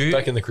used to What, do...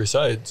 back in the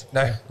Crusades?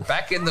 No,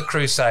 back in the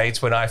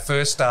Crusades when I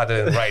first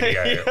started in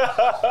radio,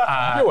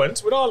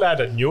 Nuance. When I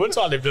had a nuance,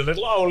 I lived in a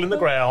little hole in the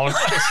ground.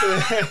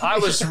 I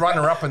was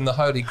runner-up in the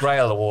Holy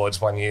Grail Awards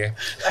one year.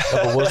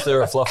 No, but was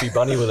there a fluffy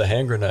bunny with a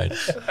hand grenade?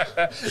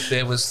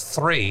 There was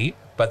 3,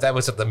 but that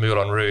was at the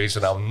Moulin Rouge,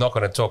 and I'm not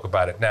going to talk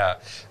about it now.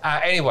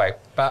 Anyway,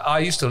 but I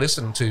used to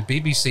listen to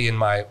BBC in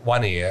my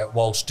one ear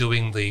whilst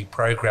doing the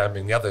program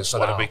in the other, so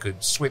that we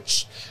could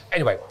switch.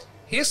 Anyway,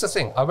 here's the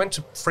thing. I went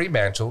to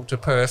Fremantle, to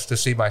Perth, to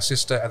see my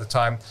sister at the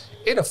time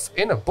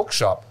in a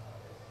bookshop.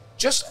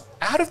 Just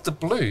out of the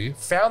blue,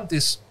 found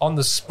this on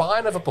the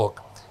spine of a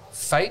book,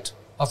 Fate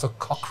of a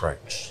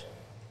Cockroach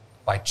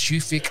by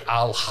Tufik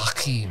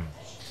Al-Hakim.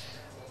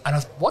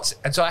 And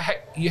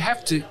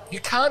you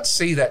can't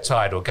see that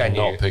title, can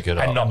you? Not pick it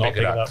up. And not pick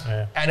it up.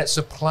 Yeah. And it's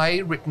a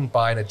play written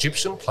by an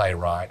Egyptian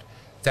playwright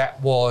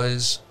that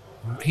was,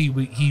 he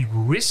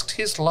risked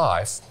his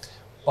life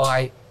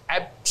by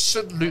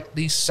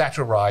absolutely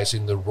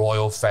satirizing the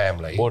royal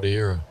family. What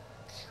era?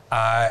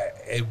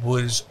 It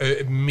was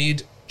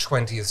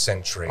mid-20th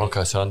century.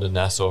 Okay, so under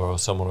Nassau or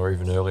someone, or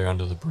even earlier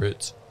under the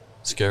Brits.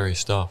 Scary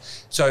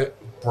stuff. So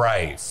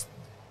brave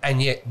and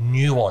yet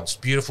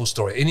nuanced, beautiful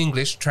story in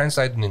English,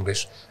 translated in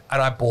English.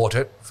 And I bought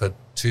it for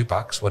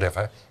 $2,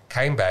 whatever.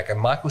 Came back,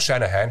 and Michael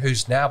Shanahan,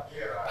 who's now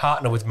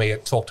partner with me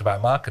at Talked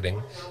About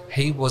Marketing,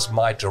 he was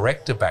my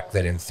director back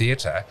then in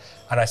theatre.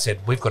 And I said,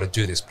 we've got to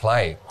do this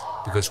play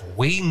because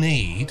we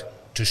need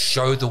to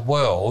show the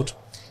world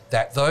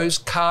that those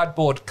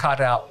cardboard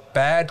cutout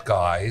bad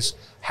guys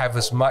have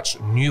as much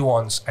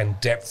nuance and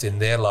depth in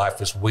their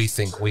life as we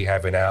think we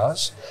have in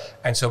ours.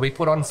 And so we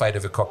put on Fate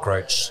of a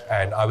Cockroach,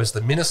 and I was the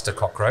Minister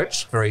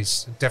Cockroach, very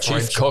deferential.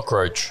 Chief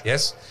Cockroach.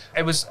 Yes.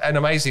 It was an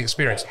amazing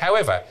experience.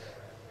 However,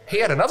 he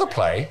had another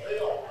play,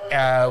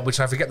 which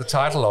I forget the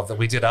title of, that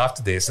we did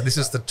after this, and this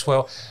is the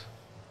 12...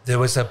 There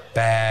was a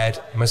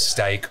bad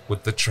mistake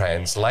with the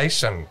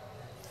translation.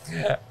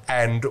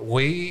 And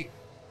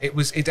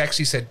it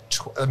actually said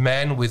a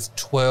man with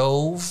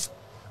 12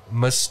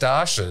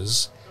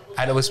 moustaches,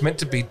 and it was meant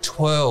to be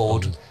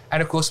twirled.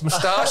 And of course,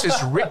 moustache is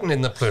written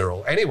in the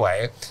plural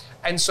anyway.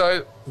 And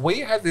so we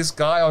had this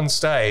guy on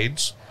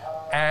stage,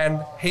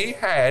 and he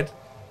had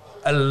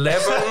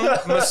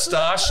 11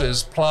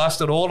 moustaches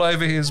plastered all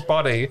over his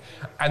body.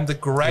 And the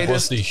It was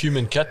greatest... the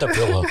human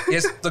caterpillar.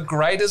 Yes, the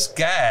greatest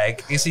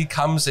gag is he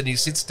comes and he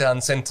sits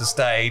down centre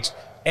stage.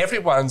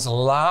 Everyone's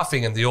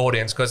laughing in the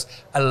audience because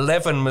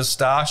 11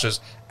 moustaches,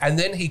 and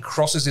then he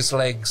crosses his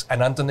legs,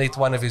 and underneath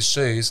one of his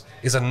shoes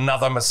is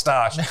another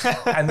moustache.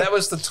 And that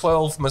was the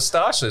 12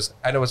 moustaches,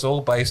 and it was all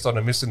based on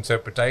a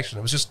misinterpretation.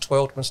 It was just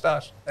 12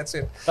 moustache. That's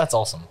it. That's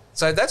awesome.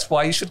 So that's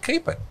why you should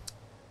keep it.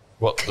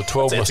 What, the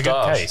 12 It's a good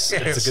moustache? case.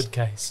 Yes. It's a good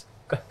case.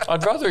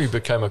 I'd rather he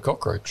became a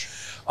cockroach.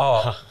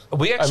 Oh,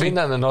 we I actually... mean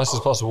that in the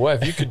nicest possible way.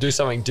 If you could do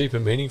something deep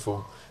and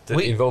meaningful that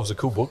involves a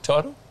cool book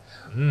title.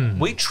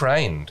 We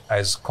trained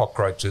as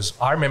cockroaches.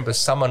 I remember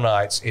summer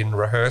nights in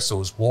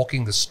rehearsals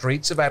walking the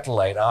streets of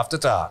Adelaide after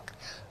dark,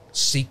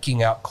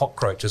 seeking out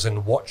cockroaches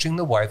and watching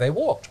the way they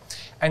walked.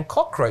 And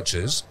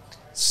cockroaches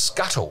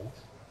scuttle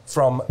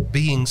from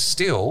being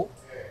still,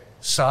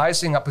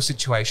 sizing up a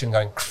situation,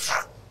 going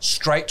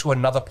straight to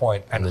another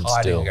point and then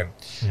hiding still.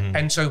 again.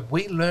 And so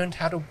we learned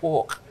how to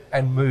walk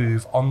and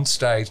move on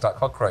stage like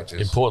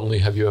cockroaches. Importantly,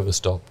 have you ever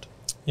stopped?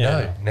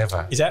 No,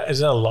 never. Is that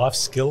a life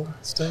skill,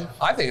 Steve?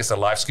 I think it's a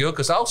life skill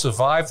because I'll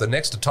survive the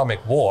next atomic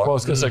war. Well, I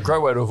was going to say,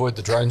 great way to avoid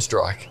the drone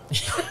strike.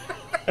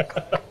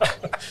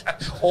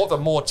 Or the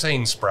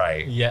Mortine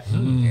spray. Yeah.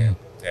 Yeah.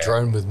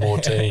 Drone with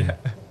Mortine.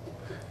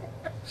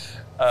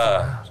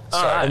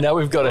 And now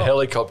we've got a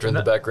helicopter in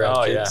the background,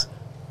 Oh, kids.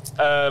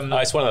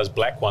 It's one of those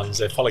black ones.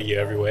 They follow you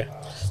everywhere.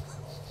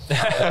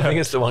 I think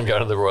it's the one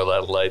going to the Royal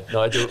Adelaide.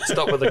 Nigel,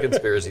 stop with the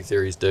conspiracy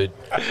theories, dude.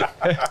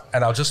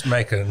 And I'll just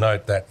make a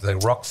note that the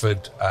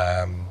Rockford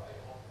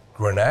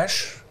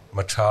Grenache,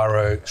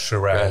 Mataro,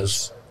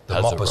 Shiraz, the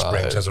Has Mopper Sprint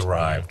arrived. has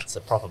arrived. It's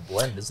a proper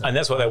blend, isn't it? And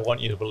that's what they want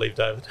you to believe,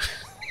 David.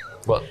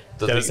 What?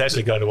 That it's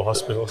actually going to a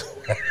hospital.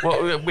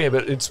 Well, yeah,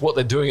 but it's what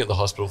they're doing at the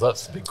hospital.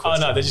 That's the big Oh,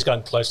 question. no, they're just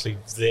going closely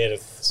there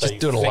so you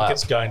doing a think lap.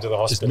 it's going to the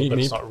hospital, meep, but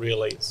it's meep. not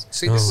really. It's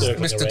See, this is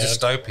circling Mr. around.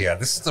 Dystopia.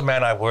 This is the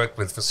man I worked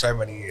with for so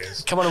many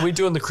years. Come on, are we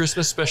doing the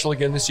Christmas special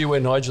again this year where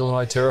Nigel and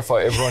I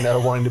terrify everyone out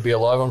of wanting to be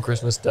alive on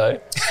Christmas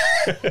Day?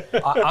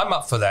 I'm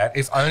up for that.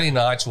 If only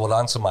Nigel will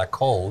answer my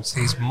calls.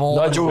 He's more...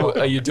 Nigel,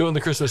 are you doing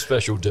the Christmas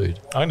special, dude?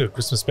 I'm going to do a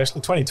Christmas special.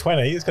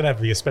 2020 is going to have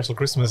to be a special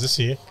Christmas this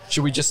year.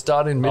 Should we just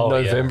start in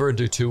mid-November and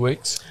do 2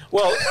 weeks?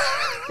 Well,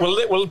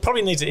 we'll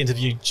probably need to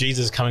interview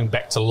Jesus coming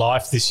back to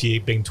life this year,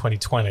 being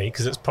 2020,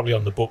 because it's probably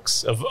on the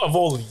books of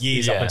all the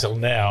years up Yeah. until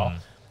now.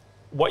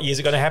 What years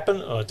are going to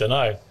happen? I don't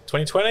know.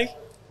 2020?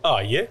 Oh,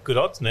 yeah, good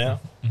odds now.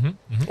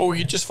 Or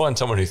you just find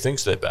someone who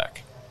thinks they're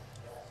back.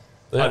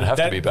 They don't have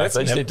to be back.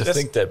 They just need to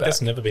think they're back.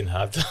 That's never been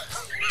hard.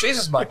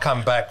 Jesus might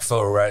come back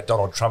for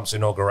Donald Trump's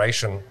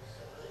inauguration.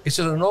 Is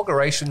it an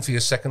inauguration for your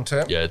second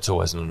term? Yeah, it's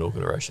always an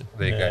inauguration.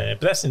 There you Yeah, go.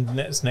 but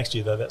that's next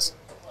year, though. That's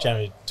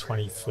January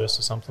 21st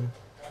or something.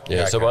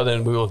 Yeah, so Okay. by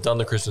then we will have done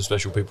the Christmas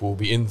special. People will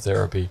be in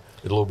therapy.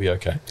 It'll all be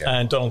okay. Yeah.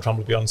 And Donald Trump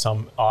will be on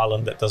some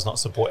island that does not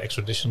support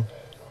extradition.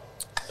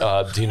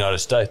 The United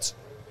States.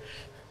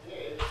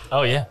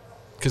 Oh, yeah.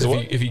 Because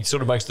if he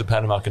sort of makes the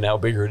Panama Canal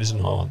bigger, it is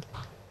an island.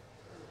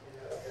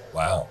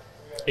 Wow.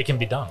 It can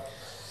be done.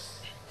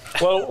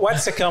 Well,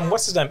 what's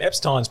his name?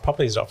 Epstein's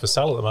properties are up for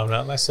sale at the moment,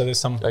 aren't they? So there's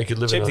some They could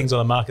live cheap in things on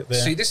the market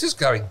there. See, this is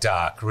going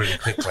dark really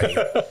quickly.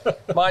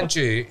 Mind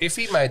you, if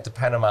he made the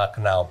Panama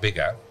Canal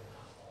bigger,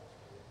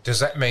 does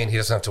that mean he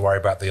doesn't have to worry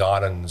about the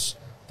islands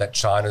that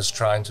China's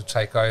trying to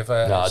take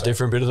over? Nah,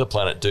 different bit of the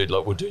planet, dude.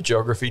 Like, we'll do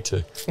geography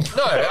too.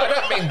 No, I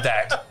don't mean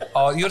that.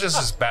 Oh, you're just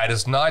as bad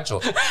as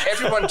Nigel.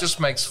 Everyone just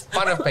makes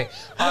fun of me.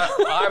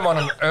 I'm on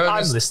an I'm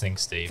earnest... listening,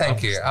 Steve.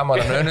 Thank you. I'm on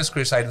an earnest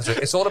crusade.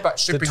 It's all about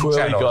The shipping twirly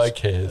channels. guy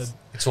cares.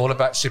 It's all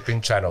about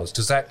shipping channels.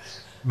 Does that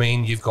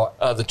mean you've got...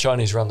 The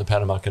Chinese run the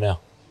Panama Canal.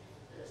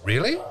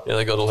 Really? Yeah,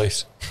 they got a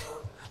lease.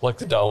 Like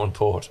the Darwin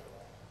port.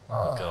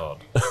 Oh,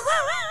 God.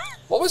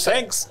 What was that?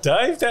 Thanks,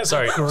 Dave. That's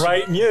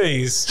great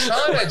news.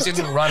 China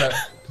didn't run it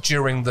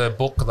during the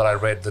book that I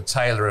read, The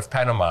Tailor of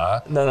Panama.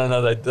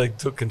 No. They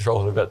took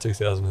control in about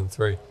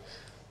 2003.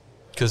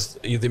 Because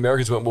the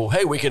Americans went, well,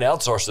 hey, we can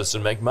outsource this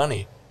and make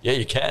money. Yeah,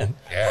 you can.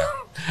 Yeah.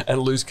 And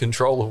lose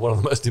control of one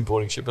of the most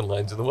important shipping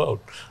lanes in the world.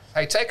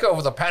 Hey, take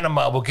over the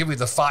Panama. We'll give you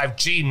the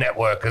 5G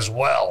network as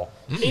well.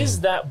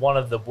 Is that one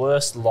of the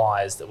worst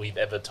lies that we've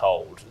ever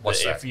told?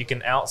 What's that? If you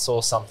can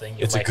outsource something,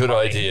 you'll It's a make good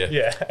money? idea.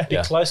 Yeah.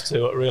 Yeah. Close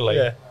to it, really.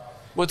 Yeah.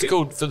 What's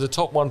called for the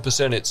top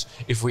 1%, it's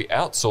if we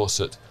outsource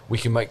it, we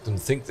can make them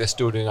think they're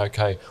still doing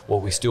okay while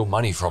we steal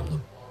money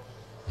from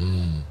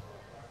them.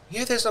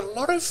 Yeah, there's a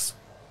lot of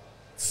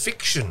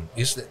fiction.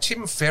 Is that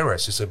Tim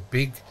Ferriss is a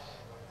big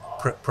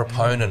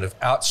proponent of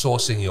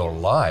outsourcing your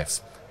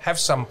life. Have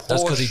some Porsche.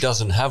 That's because he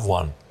doesn't have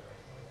one.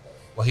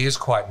 Well, he is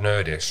quite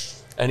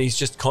nerdish. And he's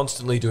just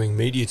constantly doing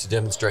media to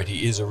demonstrate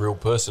he is a real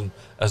person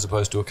as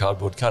opposed to a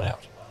cardboard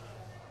cutout.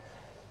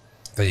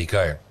 There you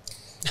go.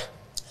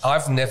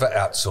 I've never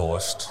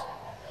outsourced.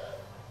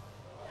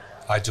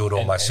 I do it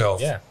all myself,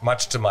 yeah.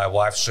 much to my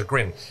wife's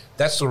chagrin.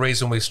 That's the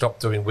reason we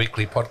stopped doing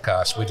weekly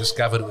podcasts. We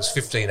discovered it was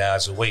 15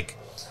 hours a week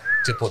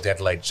to put the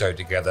Adelaide show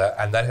together,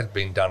 and that had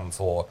been done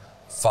for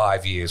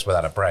 5 years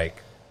without a break.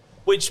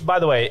 Which, by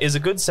the way, is a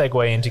good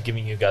segue into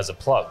giving you guys a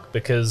plug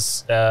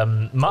because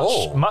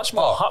much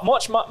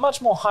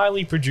more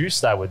highly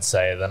produced, I would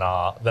say, than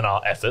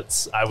our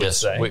efforts. I would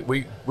say.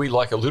 We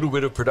like a little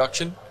bit of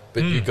production,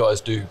 but you guys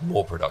do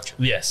more production.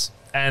 Yes.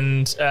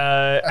 And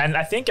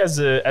I think, as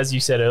you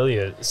said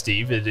earlier,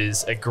 Steve, it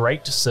is a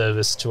great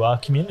service to our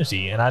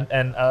community, and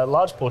a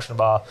large portion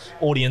of our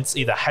audience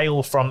either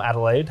hail from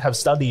Adelaide, have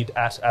studied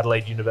at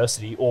Adelaide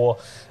University, or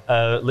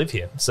live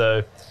here.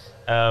 So,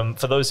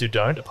 for those who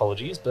don't,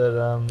 apologies,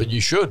 but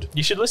you should.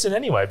 You should listen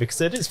anyway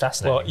because it is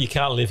fascinating. Well, you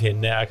can't live here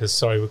now because,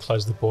 sorry, we'll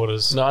close the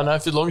borders. No,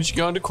 as long as you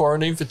go into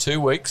quarantine for 2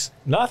 weeks.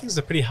 No, I think it's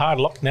a pretty hard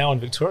lock now in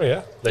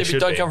Victoria. They If you should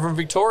don't be. come from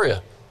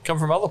Victoria, come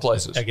from other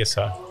places. I guess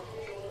so.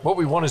 What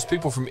we want is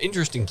people from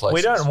interesting places.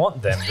 We don't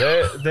want them.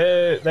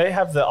 They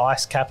have the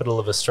ice capital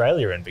of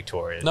Australia in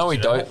Victoria. No, we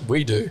Do you know don't.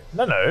 We do.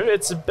 that? No,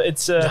 it's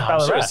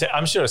Ballarat.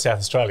 I'm sure it's South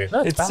Australia.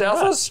 No, It's Ballarat.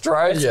 South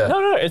Australia.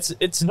 No,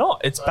 it's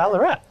not. It's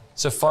Ballarat.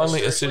 So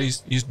finally, a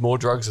city's used more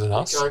drugs than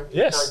us.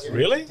 Yes.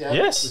 Really?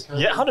 Yes.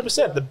 Yeah,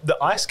 100%. The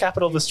ice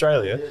capital of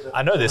Australia.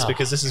 I know this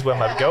because this is where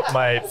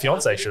my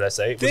fiance, should I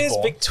say, was There's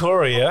born.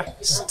 Victoria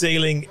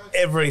stealing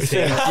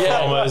everything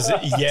from us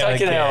yet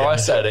Taking again. our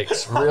ice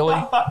addicts, really?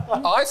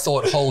 I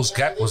thought Halls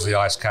Gap was the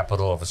ice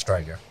capital of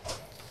Australia.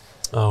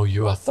 Oh,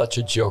 you are such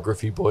a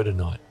geography boy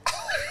tonight.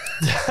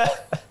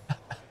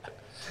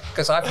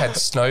 Because I've had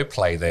snow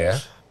play there.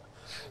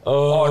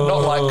 Oh, not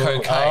like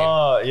cocaine.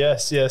 Oh,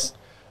 yes.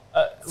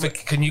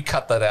 Vic, can you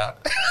cut that out?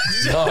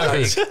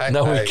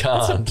 No, we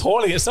can't.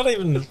 Appalling. It's not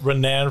even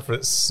renowned for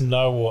its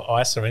snow or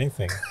ice or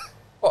anything.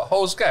 What,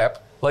 Halls Gap?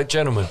 Like,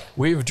 gentlemen,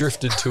 we've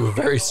drifted to a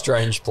very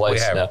strange place We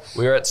have. now.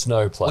 We're at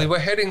Snowplay. We were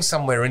heading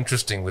somewhere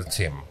interesting with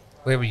Tim.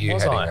 Where were you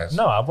Was heading I? us?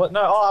 No,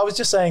 I was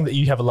just saying that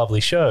you have a lovely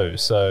show.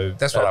 So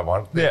That's what I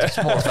want. Yeah.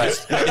 It's more of that.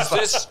 Is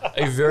this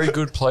a very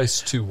good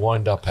place to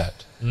wind up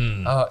at?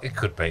 Oh, it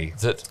could be.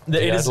 That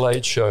the It is-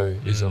 Adelaide show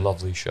is a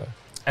lovely show.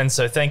 And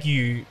so thank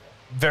you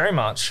very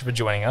much for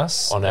joining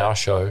us On our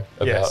show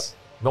about Yes.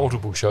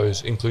 multiple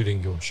shows,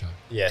 including your show.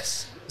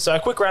 Yes. So a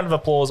quick round of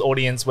applause,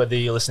 audience, whether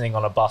you're listening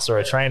on a bus or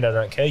a train, I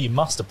don't care. You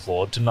must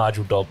applaud to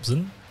Nigel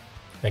Dobson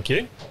Thank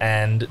you.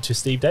 and to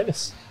Steve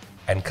Davis.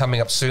 And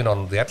coming up soon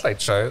on the Adelaide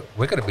show,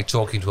 we're going to be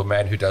talking to a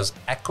man who does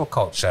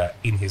aquaculture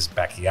in his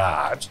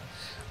backyard.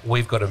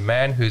 We've got a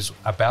man who's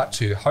about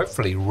to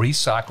hopefully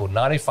recycle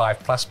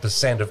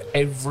 95+% of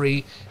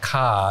every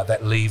car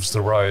that leaves the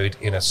road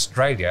in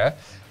Australia.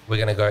 We're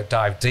going to go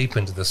dive deep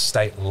into the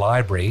state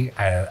library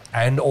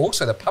and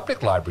also the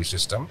public library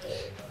system.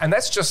 And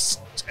that's just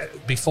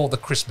before the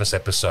Christmas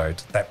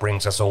episode. That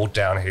brings us all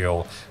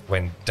downhill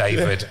when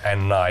David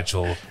and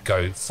Nigel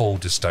go full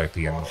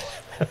dystopian.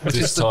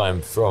 This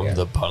time from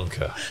the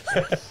bunker.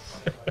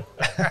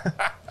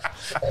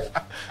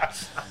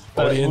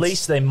 But at Audience.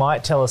 least they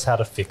might tell us how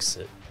to fix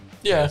it.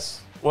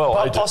 Yes. Well,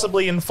 I do.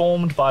 Possibly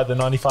informed by the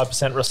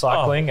 95%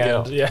 recycling.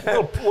 Oh,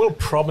 and We'll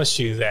promise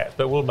you that,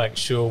 but we'll make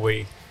sure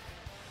we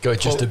Go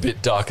just a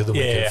bit darker than we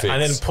can fix.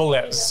 and then pull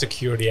that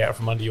security out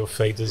from under your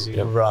feet as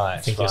you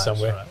Right. think you're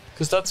somewhere.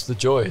 Because that's the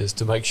joy, is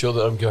to make sure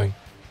that I'm going,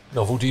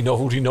 Novelty,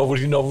 novelty,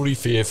 novelty, novelty,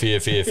 fear, fear,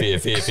 fear, fear,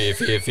 fear, fear,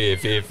 fear, fear,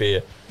 fear,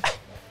 fear.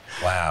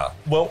 Wow.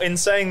 Well, in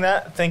saying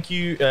that, thank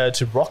you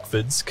to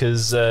Rockfords,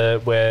 because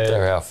we're...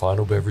 They're our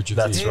final beverage of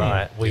the That's year.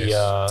 right. We Yes.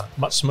 are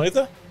Much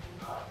smoother.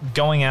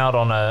 going out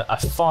on a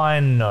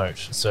fine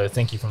note. So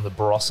thank you from the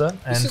Barossa,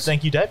 and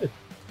thank you, David.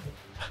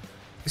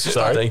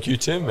 Sorry. Thank you,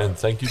 Tim, and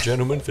thank you,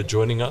 gentlemen, for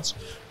joining us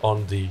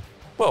on the...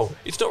 Well,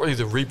 it's not really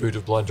the reboot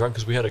of Blind Drunk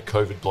because we had a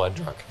COVID Blind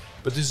Drunk.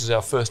 But this is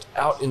our first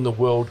out in the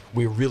world,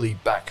 we're really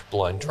back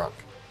Blind Drunk.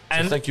 So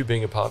And- thank you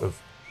being a part of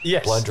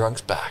Yes. Blind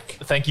Drunk's back.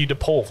 Thank you to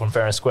Paul from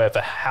Fair and Square for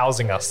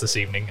housing us this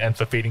evening and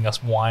for feeding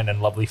us wine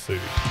and lovely food.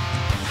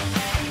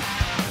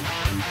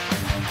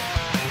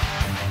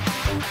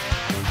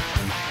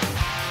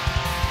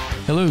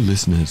 Hello,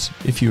 listeners.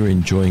 If you're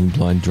enjoying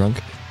Blind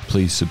Drunk,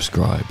 please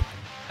subscribe.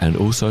 And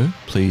also,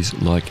 please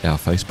like our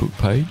Facebook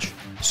page.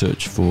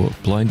 Search for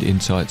Blind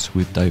Insights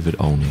with David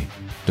Olney.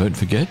 Don't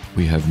forget,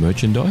 we have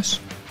merchandise.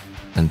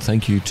 And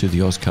thank you to the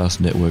Ozcast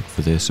Network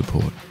for their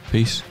support.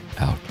 Peace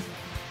out.